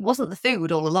problem. It wasn't the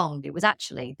food all along. It was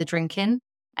actually the drinking.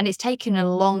 And it's taken a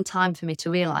long time for me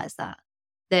to realize that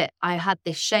I had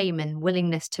this shame and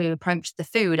willingness to approach the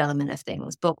food element of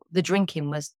things, but the drinking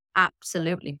was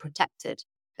absolutely protected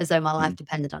as though my life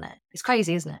depended on it. It's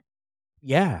crazy, isn't it?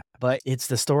 Yeah, but it's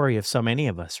the story of so many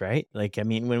of us, right? Like, I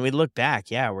mean, when we look back,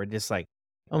 yeah, we're just like,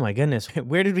 oh my goodness,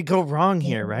 where did we go wrong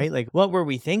here, Yeah. right? Like, what were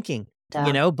we thinking?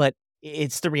 Yeah, But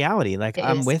it's the reality. Like, it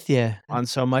I'm is. with you on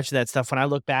so much of that stuff. When I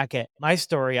look back at my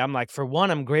story, I'm like, for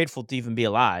one, I'm grateful to even be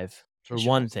alive, For for sure.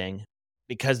 one thing,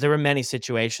 because there were many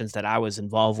situations that I was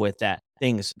involved with that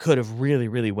things could have really,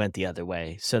 really went the other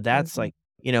way. So that's Mhm. like,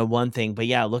 one thing. But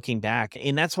yeah, looking back,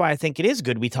 and that's why I think it is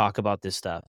good we talk about this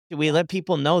stuff. We Yeah. let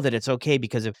people know that it's okay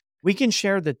because if we can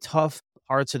share the tough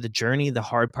parts of the journey, the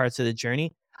hard parts of the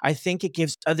journey, I think it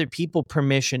gives other people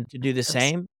permission to do the It does.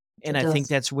 same. And It I think does.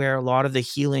 that's where a lot of the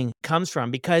healing comes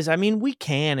from because I mean, we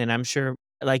can, and I'm sure,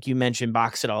 like you mentioned,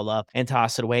 box it all up and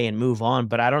toss it away and move on.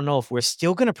 But I don't know if we're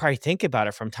still going to probably think about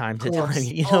it from time Of to time. course.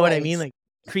 You know what I mean? Always. Like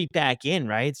creep back in,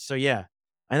 right? So yeah.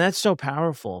 And that's so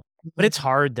powerful. But Mhm. it's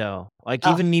hard though. Like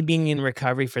Oh, even me being in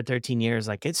recovery for 13 years,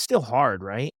 like it's still hard,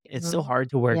 right? It's still mhm. hard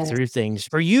to work Yes. through things.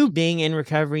 For you being in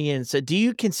recovery and so do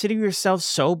you consider yourself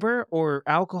sober or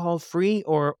alcohol free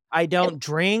or I don't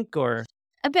drink or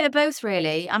A bit of both,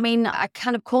 really. I mean, I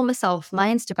kind of call myself, my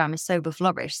Instagram is Sober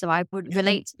Flourish, so I would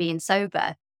relate to being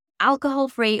sober. Alcohol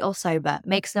free or sober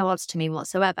makes no odds to me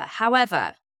whatsoever.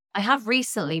 However, I have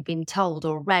recently been told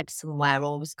or read somewhere,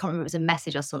 or can't remember, it was a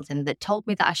message or something that told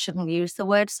me that I shouldn't use the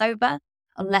word sober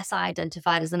unless I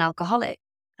identified as an alcoholic.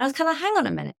 And I was kind of, hang on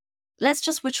a minute.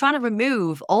 We're trying to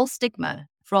remove all stigma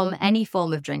from any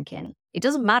form of drinking. It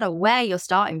doesn't matter where your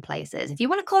starting place is. If you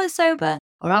want to call it sober,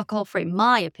 or alcohol free,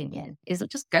 my opinion is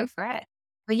just go for it.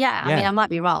 But yeah, I mean, yeah. I might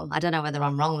be wrong. I don't know whether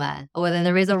I'm wrong there or whether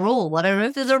there is a rule. I don't know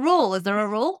if there's a rule. Is there a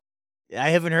rule? I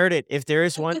haven't heard it. If there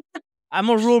is one, I'm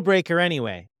a rule breaker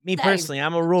anyway. Me Same. personally,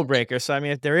 I'm a rule breaker. So, I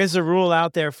mean, if there is a rule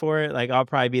out there for it, like I'll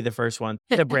probably be the first one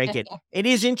to break it. It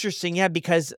is interesting, yeah,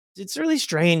 because it's really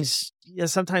strange.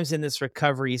 Sometimes in this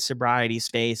recovery sobriety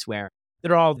space where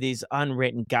there are all these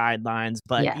unwritten guidelines,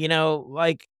 but Yeah.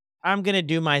 like I'm going to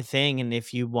do my thing. And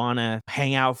if you want to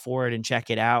hang out for it and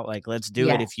check it out, like let's do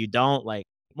it. Yeah. If you don't, like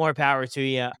more power to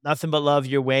you. Nothing but love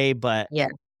your way. But Yeah.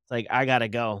 like, I got to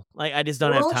go. Like, I just don't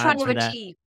We're have all time trying to for that.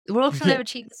 achieve we're all trying to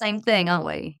achieve the same thing, aren't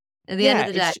we? At the end of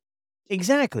Yeah, the day. it's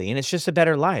exactly, and it's just a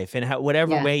better life, and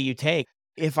whatever Yeah. way you take.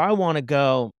 If I wanna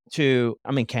go to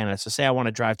I'm in Canada, so say I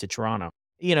wanna drive to Toronto,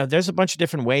 there's a bunch of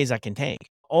different ways I can take.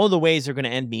 All the ways are gonna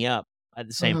end me up at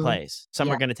the same Mhm. place. Some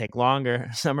are Yeah. gonna take longer,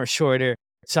 some are shorter,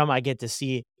 some I get to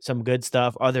see some good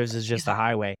stuff, others is just a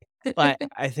highway. But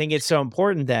I think it's so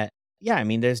important that yeah, I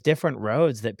mean, there's different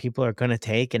roads that people are gonna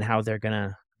take and how they're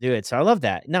gonna do it, so I love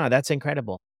that. No, that's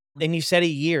incredible. Then you said a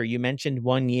year, you mentioned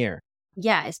 1 year.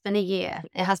 Yeah, it's been a year.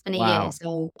 It has been a year. Wow.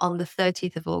 So on the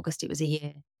 30th of August, it was a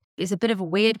year. It's a bit of a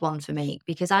weird one for me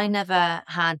because I never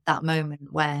had that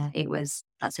moment where it was,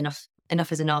 that's enough.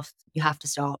 Enough is enough. You have to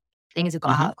stop. Things have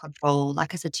got out Mhm. of control.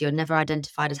 Like I said to you, I never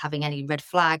identified as having any red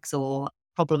flags or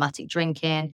problematic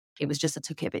drinking. It was just I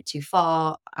took it a bit too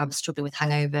far. I was struggling with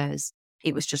hangovers.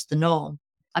 It was just the norm.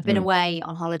 I've been Mm, away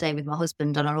on holiday with my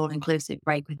husband on an all inclusive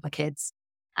break with my kids.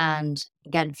 And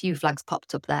again, a few flags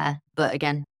popped up there, but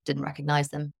again, didn't recognize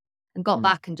them. And got mm,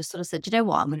 back and just sort of said, you know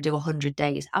what, I'm going to do 100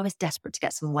 days. I was desperate to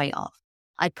get some weight off.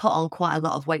 I'd put on quite a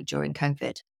lot of weight during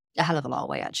COVID, a hell of a lot of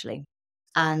weight, actually.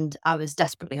 And I was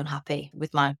desperately unhappy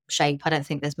with my shape. I don't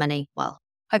think there's many, well,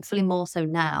 hopefully more so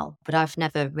now, but I've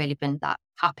never really been that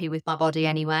happy with my body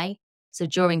anyway. So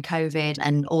during COVID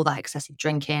and all that excessive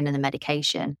drinking and the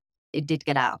medication, it did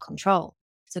get out of control.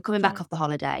 So coming back off the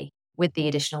holiday with the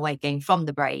additional weight gain from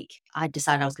the break, I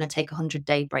decided I was going to take a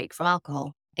 100-day break from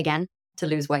alcohol again to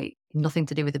lose weight. Nothing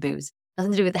to do with the booze,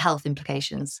 nothing to do with the health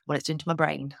implications, what it's doing to my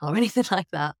brain or anything like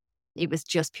that. It was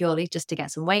just purely just to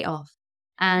get some weight off.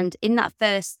 And in that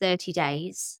first 30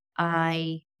 days,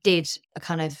 I did a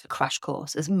kind of crash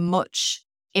course, as much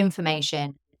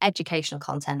information, educational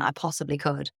content I possibly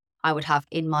could. I would have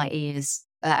in my ears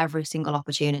at every single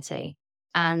opportunity.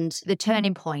 And the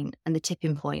turning point and the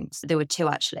tipping points, there were two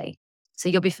actually. So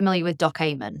you'll be familiar with Doc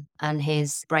Amen and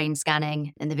his brain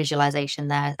scanning and the visualization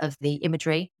there of the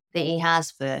imagery that he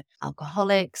has for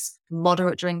alcoholics,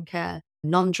 moderate drinker,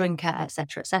 non-drinker,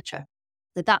 etc., etc.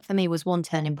 So that for me was one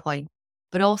turning point.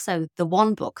 But also the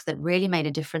one book that really made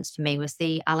a difference for me was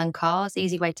the Alan Carr's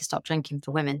Easy Way to Stop Drinking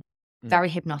for Women. mm, Very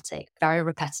hypnotic, very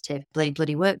repetitive,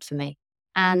 bloody worked for me.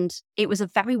 And it was a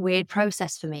very weird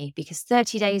process for me because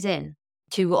 30 days in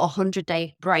to a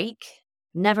 100-day break,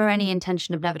 never any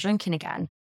intention of never drinking again,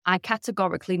 I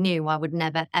categorically knew I would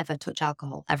never, ever touch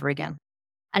alcohol ever again.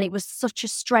 And it was such a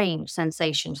strange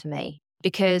sensation for me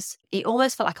because it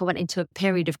almost felt like I went into a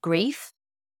period of grief.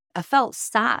 I felt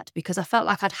sad because I felt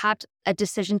like I'd had a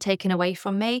decision taken away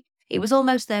from me. It was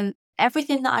almost then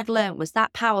everything that I'd learned was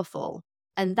that powerful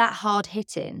and that hard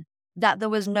hitting that there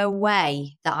was no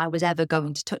way that I was ever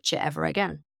going to touch it ever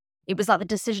again. It was like the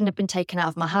decision had been taken out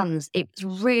of my hands. It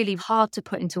was really hard to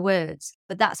put into words,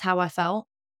 but that's how I felt.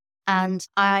 And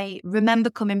I remember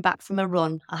coming back from a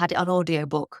run. I had it on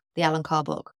audiobook, the Alan Carr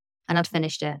book, and I'd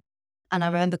finished it. And I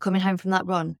remember coming home from that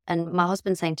run and my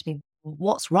husband saying to me,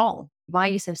 what's wrong? Why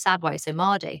are you so sad? Why are you so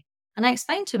mardy? And I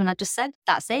explained to him and I just said,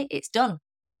 that's it, it's done.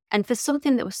 And for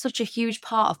something that was such a huge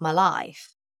part of my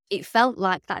life, it felt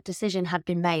like that decision had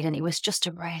been made and it was just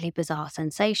a really bizarre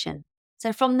sensation.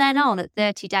 So from then on, at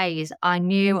 30 days, I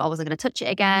knew I wasn't going to touch it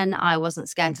again. I wasn't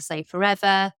scared to say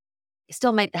forever. It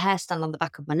still made the hair stand on the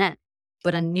back of my neck,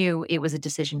 but I knew it was a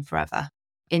decision forever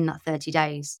in that 30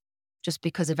 days, just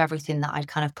because of everything that I'd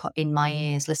kind of put in my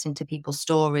ears, listening to people's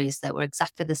stories that were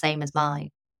exactly the same as mine,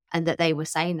 and that they were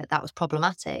saying that that was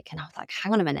problematic. And I was like,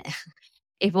 hang on a minute.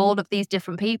 If all of these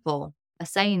different people are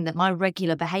saying that my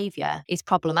regular behavior is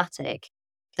problematic,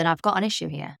 then I've got an issue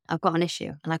here. I've got an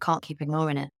issue and I can't keep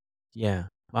ignoring it. yeah.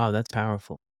 Wow, that's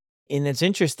powerful. And it's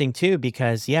interesting too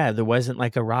because, yeah, there wasn't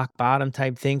like a rock bottom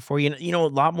type thing for you. A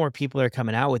lot more people are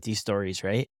coming out with these stories,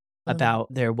 right? Mm.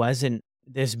 About there wasn't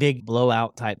this big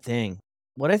blowout type thing.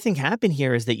 What I think happened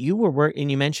here is that you were working,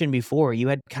 and you mentioned before, you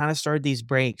had kind of started these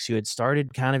breaks. You had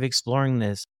started kind of exploring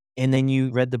this. And then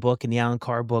you read the book and the Alan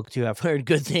Carr book too. I've heard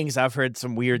good things. I've heard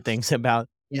some weird things about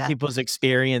Yeah. people's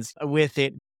experience with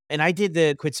it. And I did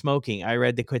the quit smoking. I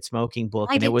read the quit smoking book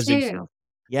I and it did was too.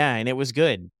 yeah, and it was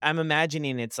good. I'm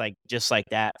imagining it's like just like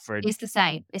that for It's the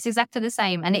same. It's exactly the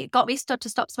same. And it got me to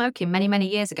stop smoking many,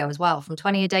 many years ago as well, from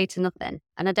 20 a day to nothing.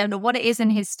 And I don't know what it is in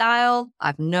his style.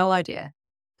 I've no idea.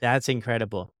 that's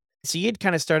incredible. So you had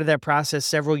kind of started that process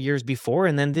several years before,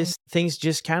 and then things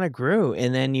just kind of grew,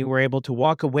 and then you were able to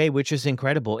walk away, which is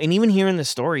incredible. And even hearing the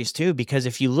stories too, because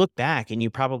if you look back and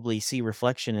you probably see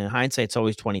reflection in hindsight, it's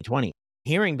always 2020.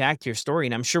 Hearing back to your story,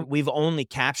 and I'm sure we've only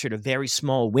captured a very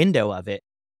small window of it.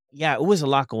 Yeah, it was a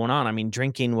lot going on. I mean,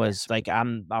 drinking was like,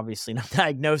 I'm obviously not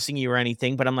diagnosing you or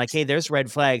anything, but I'm like, hey, there's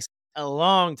red flags a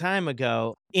long time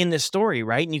ago in the story,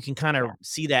 right? And you can kind of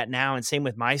see that now. And same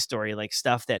with my story, like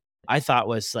stuff that I thought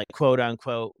was like quote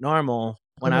unquote normal.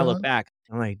 When I look back,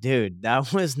 I'm like, dude,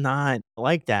 that was not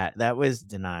like that. That was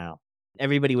denial.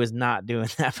 Everybody was not doing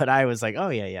that, but I was like, oh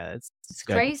yeah, it's It's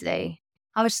good. crazy.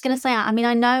 I was just going to say, I mean,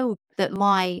 I know that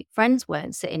my friends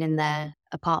weren't sitting in their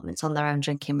apartments on their own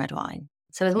drinking red wine.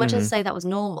 So as much as Mhm. say that was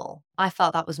normal, I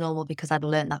felt that was normal because I'd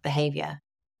learned that behavior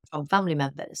from family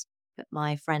members, but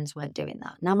my friends weren't doing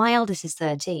that. Now, my eldest is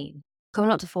 13, coming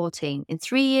up to 14. In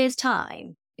 3 years'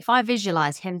 time, if I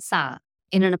visualize him sat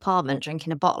in an apartment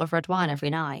drinking a bottle of red wine every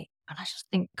night, and I just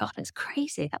think, God, it's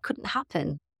crazy. That couldn't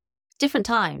happen. Different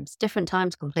times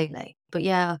completely. But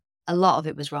yeah, a lot of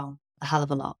it was wrong, a hell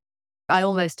of a lot. I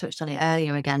almost touched on it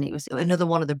earlier again. It was another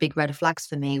one of the big red flags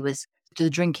for me was the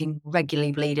drinking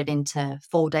regularly bleeded into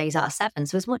 4 days out of 7.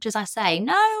 So as much as I say,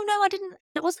 no, I didn't,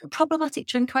 it wasn't problematic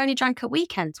drink. I only drank at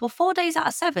weekends. Well, 4 days out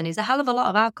of 7 is a hell of a lot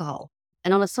of alcohol.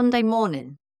 And on a Sunday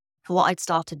morning, what I'd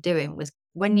started doing was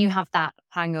when you have that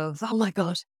hangover, oh my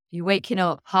God, you're waking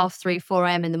up 3:30, 4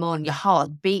 a.m. in the morning, your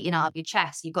heart beating out of your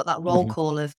chest. You've got that roll Mhm.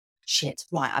 call of, shit,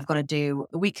 right, I've got to do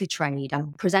a weekly trade.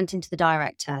 I'm presenting to the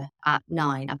director at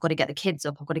 9. I've got to get the kids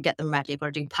up. I've got to get them ready. I've got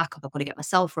to do pack up. I've got to get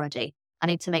myself ready. I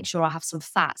need to make sure I have some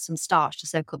fat, some starch to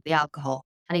soak up the alcohol.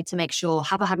 I need to make sure,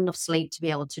 have I had enough sleep to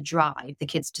be able to drive the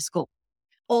kids to school?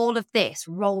 All of this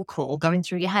roll call going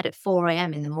through your head at 4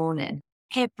 a.m. in the morning,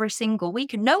 every single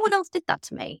week. And no one else did that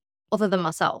to me other than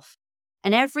myself.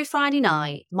 And every Friday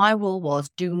night, my rule was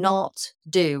do not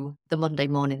do the Monday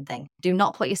morning thing. Do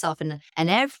not put yourself in. And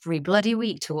every bloody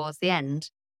week towards the end,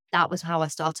 that was how I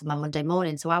started my Monday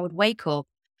morning. So I would wake up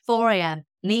 4 a.m.,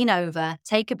 lean over,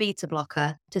 take a beta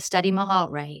blocker to steady my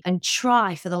heart rate and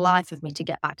try for the life of me to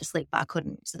get back to sleep, but I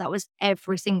couldn't. So that was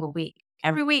every single week,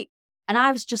 every week. And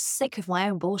I was just sick of my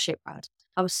own bullshit, Brad.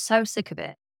 I was so sick of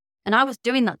it. And I was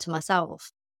doing that to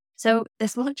myself. So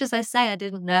as much as I say I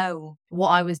didn't know what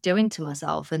I was doing to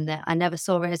myself and that I never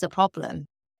saw it as a problem,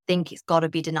 I think it's got to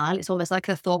be denial. It's almost like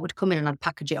a thought would come in and I'd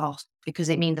package it off because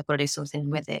it means I've got to do something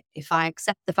with it. If I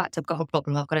accept the fact I've got a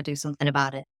problem, I've got to do something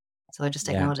about it. So I just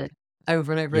Yeah. ignored it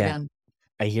over and over Yeah. again.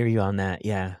 I hear you on that.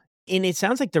 Yeah. And it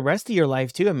sounds like the rest of your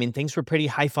life too. I mean, things were pretty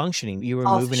high functioning. You were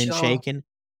Oh, for moving and sure. shaking.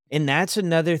 And that's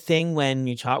another thing when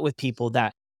you talk with people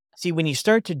that see, when you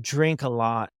start to drink a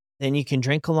lot, then you can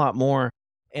drink a lot more.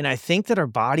 And I think that our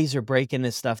bodies are breaking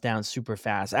this stuff down super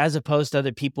fast, as opposed to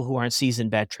other people who aren't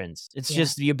seasoned veterans. It's Yeah.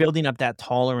 just you're building up that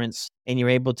tolerance and you're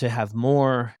able to have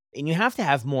more. And you have to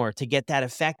have more to get that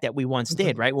effect that we once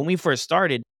did, right? When we first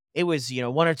started, it was,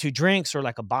 1 or 2 drinks or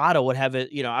like a bottle would have it,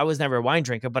 I was never a wine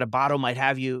drinker, but a bottle might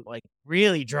have you like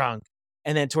really drunk.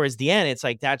 And then towards the end, it's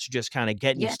like that's just kind of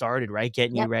getting you Yeah. started, right?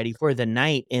 Getting you Yep. ready for the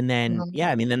night. And then, Mhm. yeah,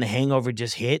 I mean, then the hangover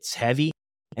just hits heavy.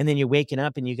 And then you're waking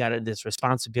up and you got this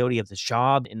responsibility of the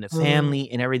job and the Mm.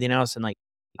 family and everything else. And like,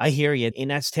 I hear you. And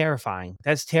that's terrifying.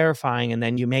 That's terrifying. And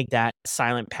then you make that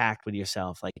silent pact with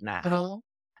yourself, like, nah, Mhm.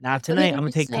 not But then tonight. I'm you going to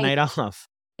just take the say, night off.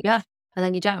 yeah. And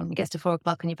then you don't. It gets to 4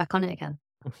 o'clock and you're back on it again.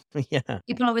 Yeah.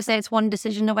 People always say it's one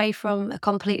decision away from a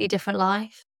completely different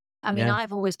life. I mean, Yeah.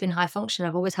 I've always been high functioning.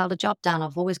 I've always held a job down.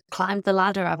 I've always climbed the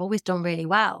ladder. I've always done really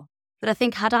well. But I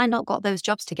think had I not got those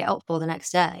jobs to get up for the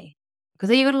next day, because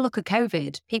you're going to look at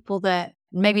COVID, people that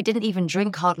maybe didn't even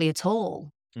drink hardly at all,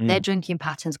 their Mm. drinking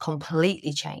patterns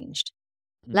completely changed,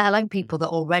 Mm. let alone people that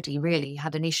already really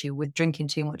had an issue with drinking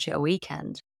too much at a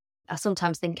weekend. I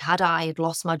sometimes think had I had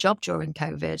lost my job during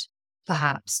COVID,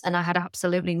 perhaps, and I had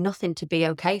absolutely nothing to be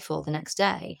okay for the next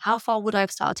day, how far would I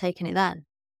have started taking it then?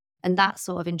 And that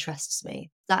sort of interests me.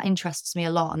 That interests me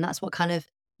a lot. And that's what kind of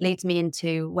leads me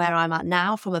into where I'm at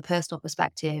now from a personal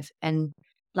perspective. And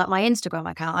like my Instagram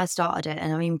account, I started it.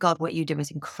 And I mean, God, what you do is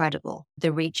incredible.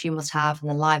 The reach you must have and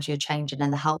the lives you're changing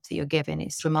and the help that you're giving,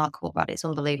 it's remarkable, but it's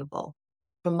unbelievable.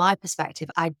 From my perspective,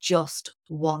 I just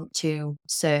want to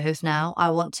serve now. I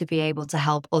want to be able to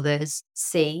help others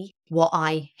see what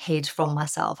I hid from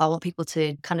myself. I want people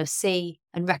to kind of see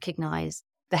and recognize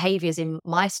behaviors in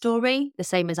my story the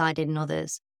same as I did in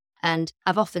others. And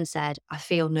I've often said, I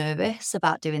feel nervous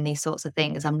about doing these sorts of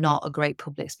things. I'm not a great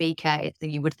public speaker.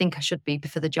 You would think I should be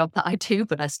for the job that I do,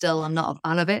 but I'm not a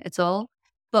fan of it at all.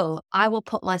 But I will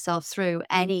put myself through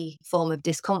any form of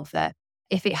discomfort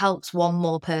if it helps one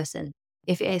more person.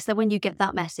 If it is, so when you get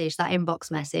that message, that inbox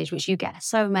message, which you get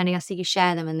so many, I see you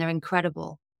share them and they're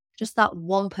incredible. Just that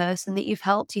one person that you've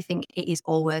helped, you think it is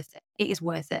all worth it. It is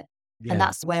worth it. And Yeah.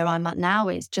 that's where I'm at now.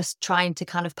 It's just trying to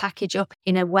kind of package up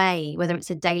in a way, whether it's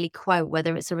a daily quote,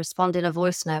 whether it's a respond in a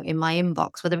voice note in my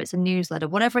inbox, whether it's a newsletter,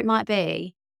 whatever it might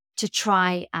be, to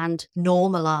try and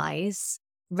normalize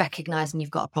recognizing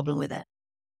you've got a problem with it.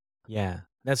 Yeah,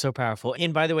 that's so powerful.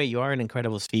 And by the way, you are an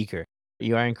incredible speaker.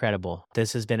 You are incredible.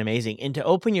 This has been amazing. And to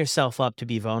open yourself up to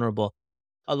be vulnerable,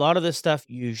 a lot of the stuff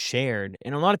you shared,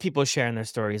 and a lot of people sharing their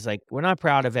stories, like, we're not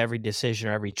proud of every decision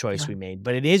or every choice Yeah. we made,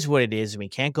 but it is what it is. And we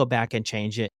can't go back and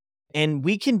change it. And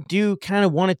we can do kind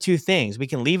of one of two things. We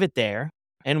can leave it there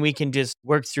and we can just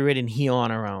work through it and heal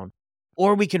on our own.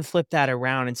 Or we can flip that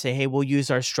around and say, hey, we'll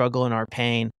use our struggle and our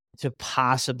pain to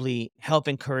possibly help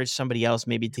encourage somebody else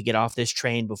maybe to get off this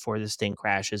train before this thing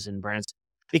crashes and burns.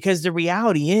 Because the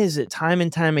reality is that time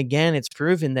and time again, it's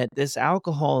proven that this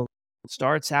alcohol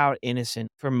starts out innocent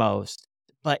for most,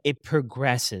 but it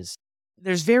progresses.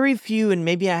 There's very few, and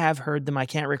maybe I have heard them, I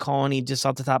can't recall any just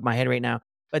off the top of my head right now,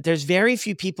 but there's very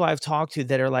few people I've talked to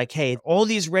that are like, hey, all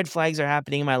these red flags are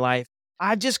happening in my life.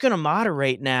 I'm just going to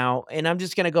moderate now, and I'm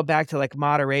just going to go back to like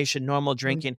moderation, normal Mm.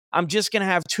 drinking. I'm just going to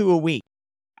have 2 a week.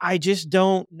 I just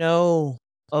don't know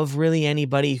of really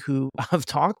anybody who I've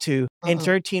talked to in Uh-uh.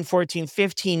 13, 14,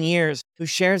 15 years who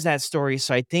shares that story.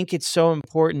 So I think it's so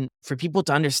important for people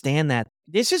to understand that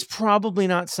this is probably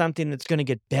not something that's going to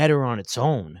get better on its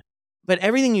own. But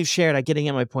everything you shared, I getting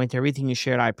at my point, everything you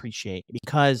shared, I appreciate,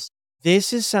 because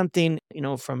this is something,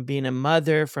 from being a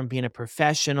mother, from being a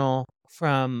professional,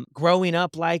 from growing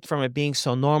up, like from it being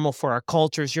so normal for our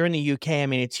cultures. You're in the UK. I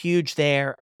mean, it's huge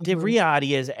there. The Mhm.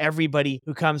 reality is everybody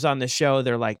who comes on the show,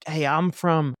 they're like, hey, I'm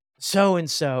from so and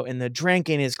so, and the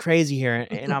drinking is crazy here.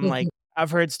 And I'm like, I've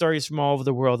heard stories from all over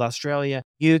the world, Australia,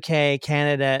 UK,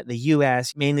 Canada, the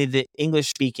US, mainly the English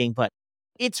speaking, but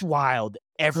it's wild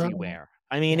Uh-uh. everywhere.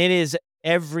 I mean, Yeah. it is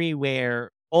everywhere,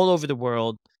 all over the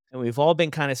world. And we've all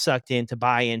been kind of sucked in to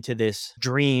buy into this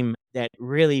dream that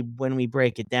really, when we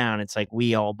break it down, it's like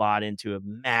we all bought into a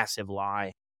massive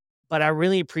lie. But I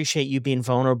really appreciate you being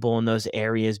vulnerable in those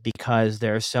areas, because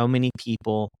there are so many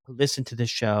people who listen to the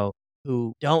show,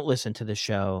 who don't listen to the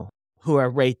show, who are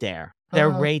right there. They're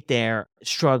Uh-huh. right there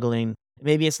struggling.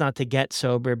 Maybe it's not to get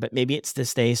sober, but maybe it's to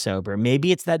stay sober.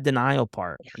 Maybe it's that denial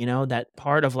part, that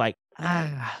part of like,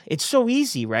 it's so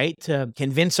easy, right? To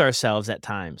convince ourselves at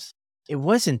times it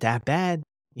wasn't that bad.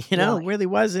 It Right. really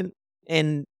wasn't.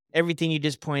 And everything you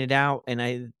just pointed out, and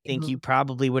I think you Mhm.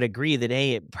 probably would agree that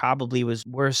it probably was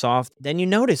worse off than you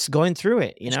noticed going through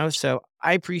it, For sure. so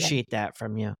I Yeah. appreciate that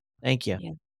from you. Thank you.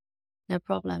 Yeah. No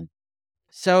problem.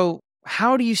 So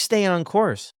how do you stay on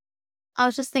course? I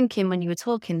was just thinking when you were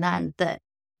talking then that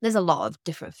there's a lot of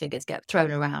different figures get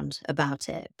thrown around about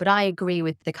it, but I agree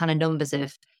with the kind of numbers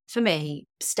of, for me,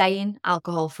 staying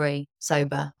alcohol free,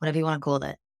 sober, whatever you want to call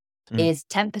it, Mm, is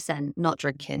 10% not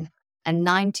drinking and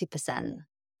 90%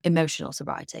 emotional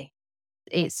sobriety.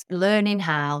 It's learning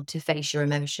how to face your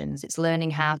emotions. It's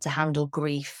learning how to handle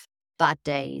grief, bad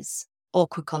days,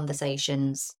 awkward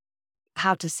conversations,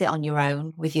 how to sit on your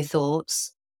own with your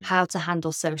thoughts, mm, how to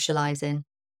handle socializing.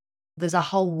 There's a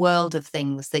whole world of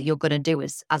things that you're going to do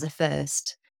as a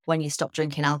first when you stop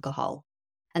drinking alcohol.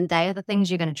 And they are the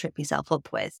things you're going to trip yourself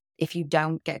up with if you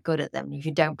don't get good at them, if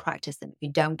you don't practice them, if you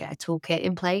don't get a toolkit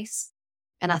in place.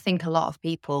 And I think a lot of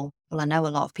people, well, I know a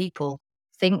lot of people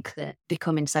think that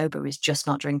becoming sober is just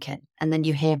not drinking. And then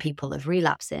you hear people of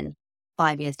relapsing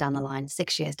 5 years down the line,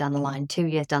 6 years down the line, 2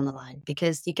 years down the line,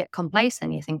 because you get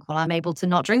complacent. You think, well, I'm able to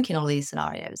not drink in all these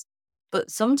scenarios. But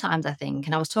sometimes I think,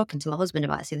 and I was talking to my husband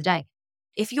about this the other day,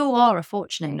 if you are a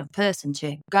fortunate enough person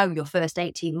to go your first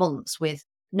 18 months with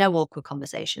no awkward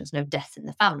conversations, no death in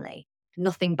the family,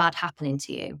 nothing bad happening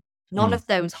to you, none mm, of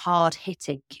those hard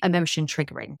hitting, emotion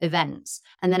triggering events,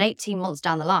 and then 18 months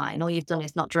down the line, all you've done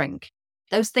is not drink,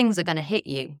 those things are going to hit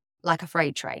you like a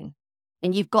freight train.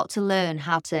 And you've got to learn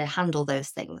how to handle those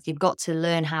things. You've got to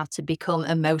learn how to become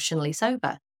emotionally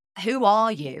sober. Who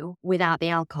are you without the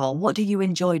alcohol? What do you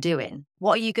enjoy doing?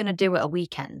 What are you going to do at a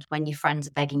weekend when your friends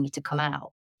are begging you to come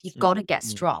out? You've mm, got to get mm,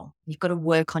 strong. You've got to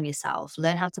work on yourself,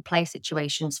 learn how to play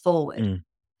situations forward. mm.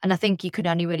 And I think you could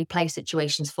only really play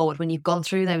situations forward when you've gone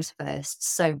through those first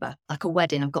sober, like a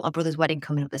wedding. I've got my brother's wedding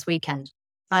coming up this weekend.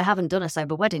 I haven't done a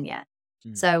sober wedding yet.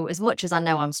 Mm. So as much as I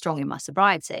know I'm strong in my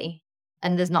sobriety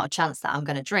and there's not a chance that I'm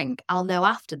going to drink, I'll know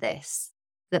after this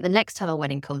that the next time a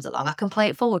wedding comes along, I can play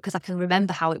it forward because I can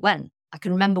remember how it went. I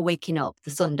can remember waking up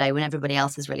the Sunday when everybody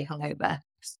else is really hungover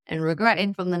and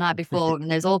regretting from the night before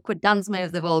and those awkward dance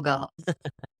moves they've all got.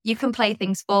 You can play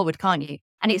things forward, can't you?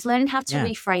 And it's learning how to Yeah.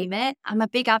 reframe it. I'm a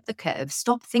big advocate of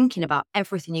stop thinking about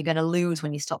everything you're going to lose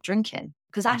when you stop drinking,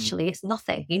 because Mm. actually it's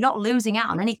nothing. You're not losing out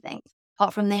on anything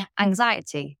apart from the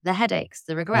anxiety, the headaches,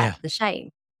 the regret, Yeah. the shame.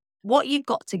 What you've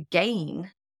got to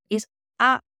gain is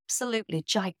absolutely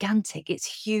gigantic.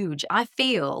 It's huge. I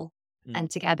feel, Mm.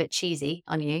 and to get a bit cheesy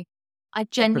on you, I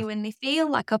genuinely feel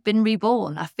like I've been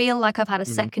reborn. I feel like I've had a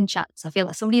Mhm. second chance. I feel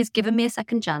like somebody has given me a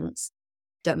second chance.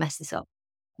 Don't mess this up.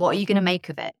 What are you going to make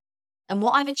of it? And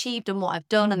what I've achieved and what I've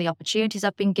done and the opportunities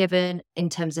I've been given in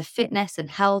terms of fitness and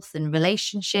health and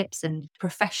relationships and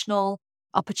professional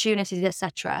opportunities,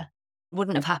 etc.,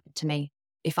 wouldn't have happened to me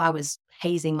if I was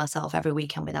hazing myself every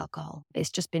weekend with alcohol. It's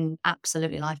just been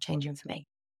absolutely life-changing for me.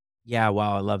 Yeah,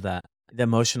 wow, I love that. The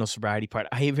emotional sobriety part.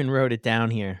 I even wrote it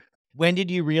down here. When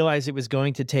did you realize it was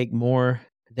going to take more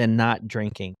than not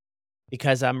drinking?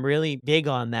 Because I'm really big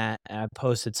on that. I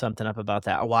posted something up about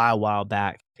that a while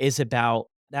back. Is about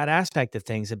that aspect of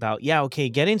things about, yeah, okay,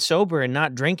 getting sober and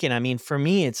not drinking. I mean, for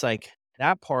me, it's like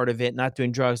that part of it, not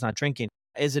doing drugs, not drinking,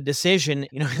 is a decision,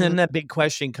 and then Mhm. that big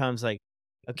question comes like,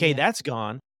 okay, Yeah. that's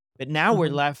gone. But now we're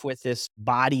Mhm. left with this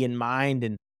body and mind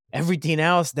and everything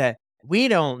else that we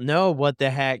don't know what the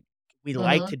heck we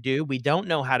like Mhm. to do. We don't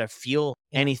know how to feel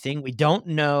Yeah. anything. We don't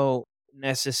know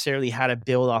necessarily how to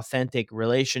build authentic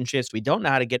relationships. We don't know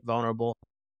how to get vulnerable.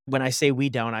 When I say we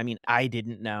don't, I mean I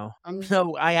didn't know.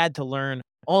 So I had to learn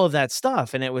all of that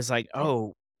stuff. And it was like, Yeah.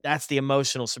 oh, that's the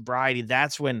emotional sobriety.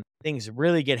 That's when things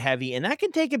really get heavy. And that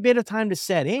can take a bit of time to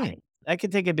set in. Right. That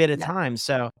can take a bit of Yeah. time.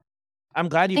 So I'm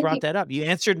glad I you think brought it, that up. You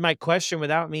answered my question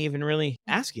without me even really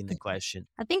asking the question.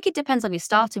 I think it depends on your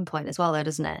starting point as well, though,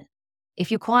 doesn't it? If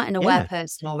you're quite an aware Yeah.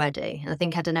 person already, and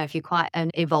I don't know, if you're quite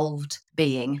an evolved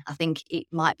being, I think it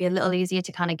might be a little easier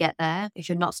to kind of get there if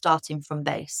you're not starting from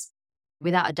base.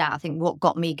 Without a doubt, I think what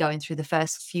got me going through the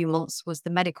first few months was the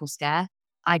medical scare.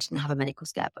 I didn't have a medical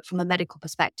scare, but from a medical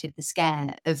perspective, the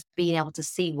scare of being able to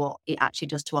see what it actually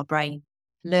does to our brain,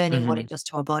 learning what Mhm. it does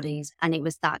to our bodies. And it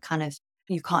was that kind of,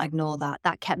 you can't ignore that.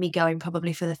 That kept me going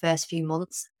probably for the first few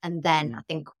months. And then I Mm.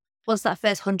 think once that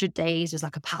first 100 days was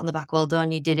like a pat on the back, well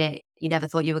done, you did it. You never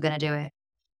thought you were going to do it.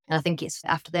 And I think it's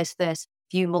after those first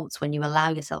few months when you allow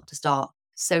yourself to start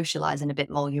socializing a bit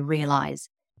more, you realize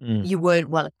Mm. you weren't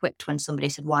well equipped when somebody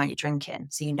said, why aren't you drinking?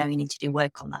 So you know you need to do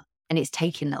work on that. And it's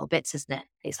taking little bits, isn't it?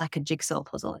 It's like a jigsaw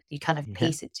puzzle. You kind of Yeah.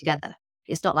 piece it together.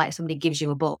 It's not like somebody gives you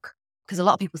a book. Because a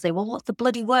lot of people say, well, what's the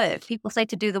bloody work? People say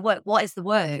to do the work. What is the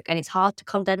work? And it's hard to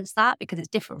condense that because it's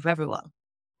different for everyone.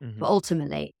 But Mhm.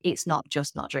 ultimately, it's not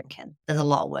just not drinking. There's a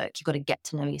lot of work. You've got to get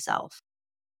to know yourself.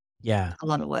 Yeah. A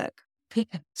lot of work.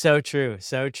 So true,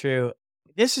 so true.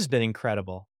 This has been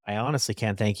incredible. I honestly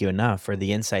can't thank you enough for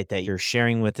the insight that you're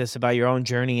sharing with us about your own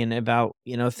journey and about,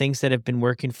 things that have been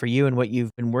working for you and what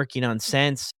you've been working on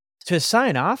since. To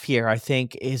sign off here, I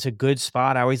think is a good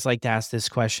spot. I always like to ask this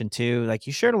question too. Like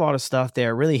you shared a lot of stuff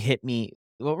there, really hit me.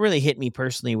 What really hit me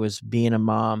personally was being a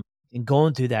mom and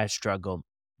going through that struggle.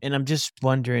 And I'm just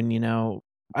wondering,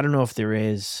 I don't know if there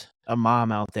is a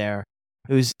mom out there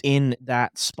who's in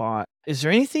that spot. Is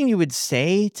there anything you would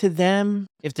say to them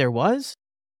if there was?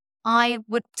 I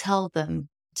would tell them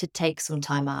to take some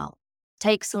time out.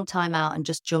 Take some time out and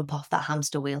just jump off that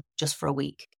hamster wheel just for a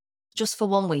week, just for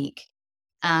 1 week,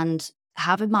 and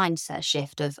have a mindset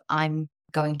shift of, I'm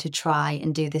going to try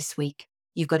and do this week.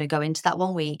 You've got to go into that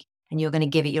 1 week and you're going to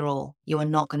give it your all. You are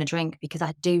not going to drink, because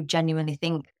I do genuinely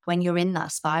think when you're in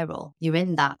that spiral, you're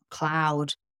in that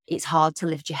cloud, it's hard to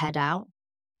lift your head out.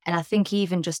 And I think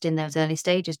even just in those early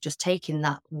stages, just taking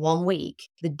that 1 week,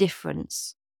 the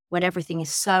difference when everything is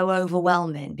so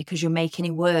overwhelming because you're making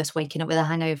it worse, waking up with a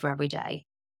hangover every day,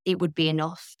 it would be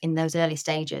enough in those early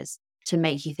stages to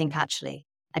make you think, actually,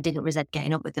 I didn't resent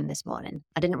getting up with them this morning.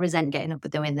 I didn't resent getting up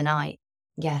with them in the night.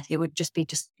 Yeah, it would just be,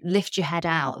 just lift your head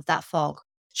out of that fog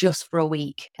just for a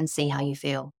week and see how you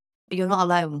feel. But you're not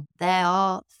alone. There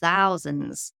are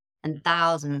thousands and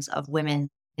thousands of women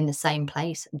in the same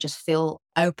place and just feel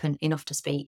open enough to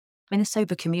speak. I mean, the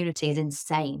sober community is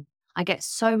insane. I get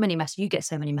so many messages. You get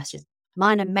so many messages.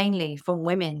 Mine are mainly from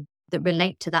women that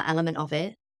relate to that element of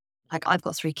it. Like, I've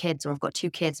got 3 kids, or I've got 2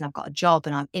 kids, and I've got a job,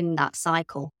 and I'm in that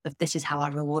cycle of, this is how I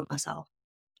reward myself.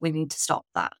 We need to stop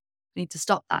that. We need to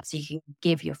stop that so you can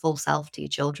give your full self to your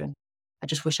children. I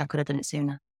just wish I could have done it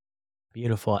sooner.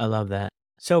 Beautiful. I love that.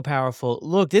 So powerful.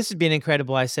 Look, this has been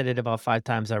incredible. I said it about 5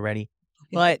 times already.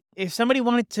 But if somebody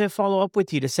wanted to follow up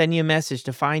with you, to send you a message,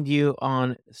 to find you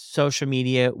on social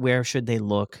media, where should they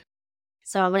look?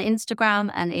 So I'm on Instagram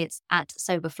and it's at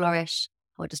Sober Flourish,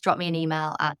 or just drop me an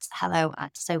email at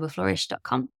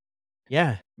hello@soberflourish.com.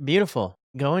 Yeah, beautiful.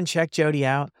 Go and check Jodi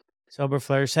out. Sober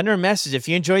Flourish. Send her a message. If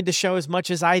you enjoyed the show as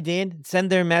much as I did, send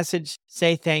her a message.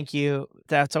 Say thank you.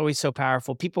 That's always so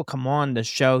powerful. People come on the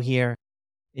show here,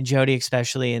 and Jodi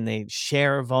especially, and they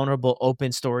share a vulnerable,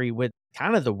 open story with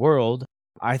kind of the world.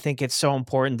 I think it's so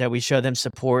important that we show them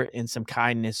support and some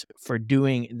kindness for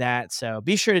doing that. So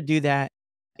be sure to do that.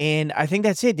 And I think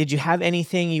that's it. Did you have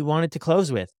anything you wanted to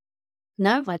close with?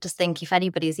 No, I just think if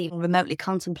anybody's even remotely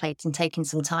contemplating taking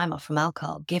some time off from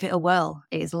alcohol, give it a whirl.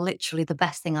 It is literally the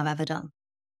best thing I've ever done.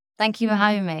 Thank you for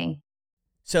having me.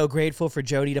 So grateful for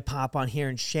Jodi to pop on here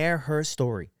and share her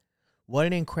story. What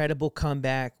an incredible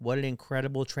comeback. What an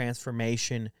incredible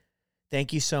transformation.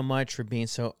 Thank you so much for being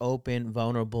so open,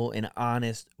 vulnerable, and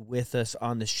honest with us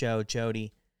on the show,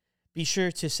 Jodi. Be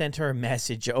sure to send her a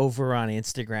message over on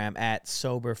Instagram at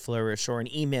Sober Flourish, or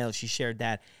an email. She shared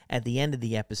that at the end of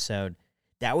the episode.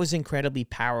 That was incredibly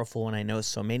powerful, and I know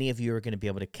so many of you are going to be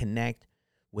able to connect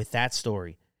with that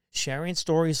story. Sharing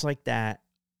stories like that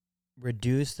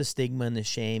reduce the stigma and the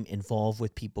shame involved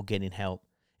with people getting help.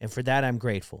 And for that, I'm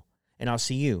grateful. And I'll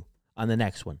see you on the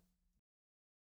next one.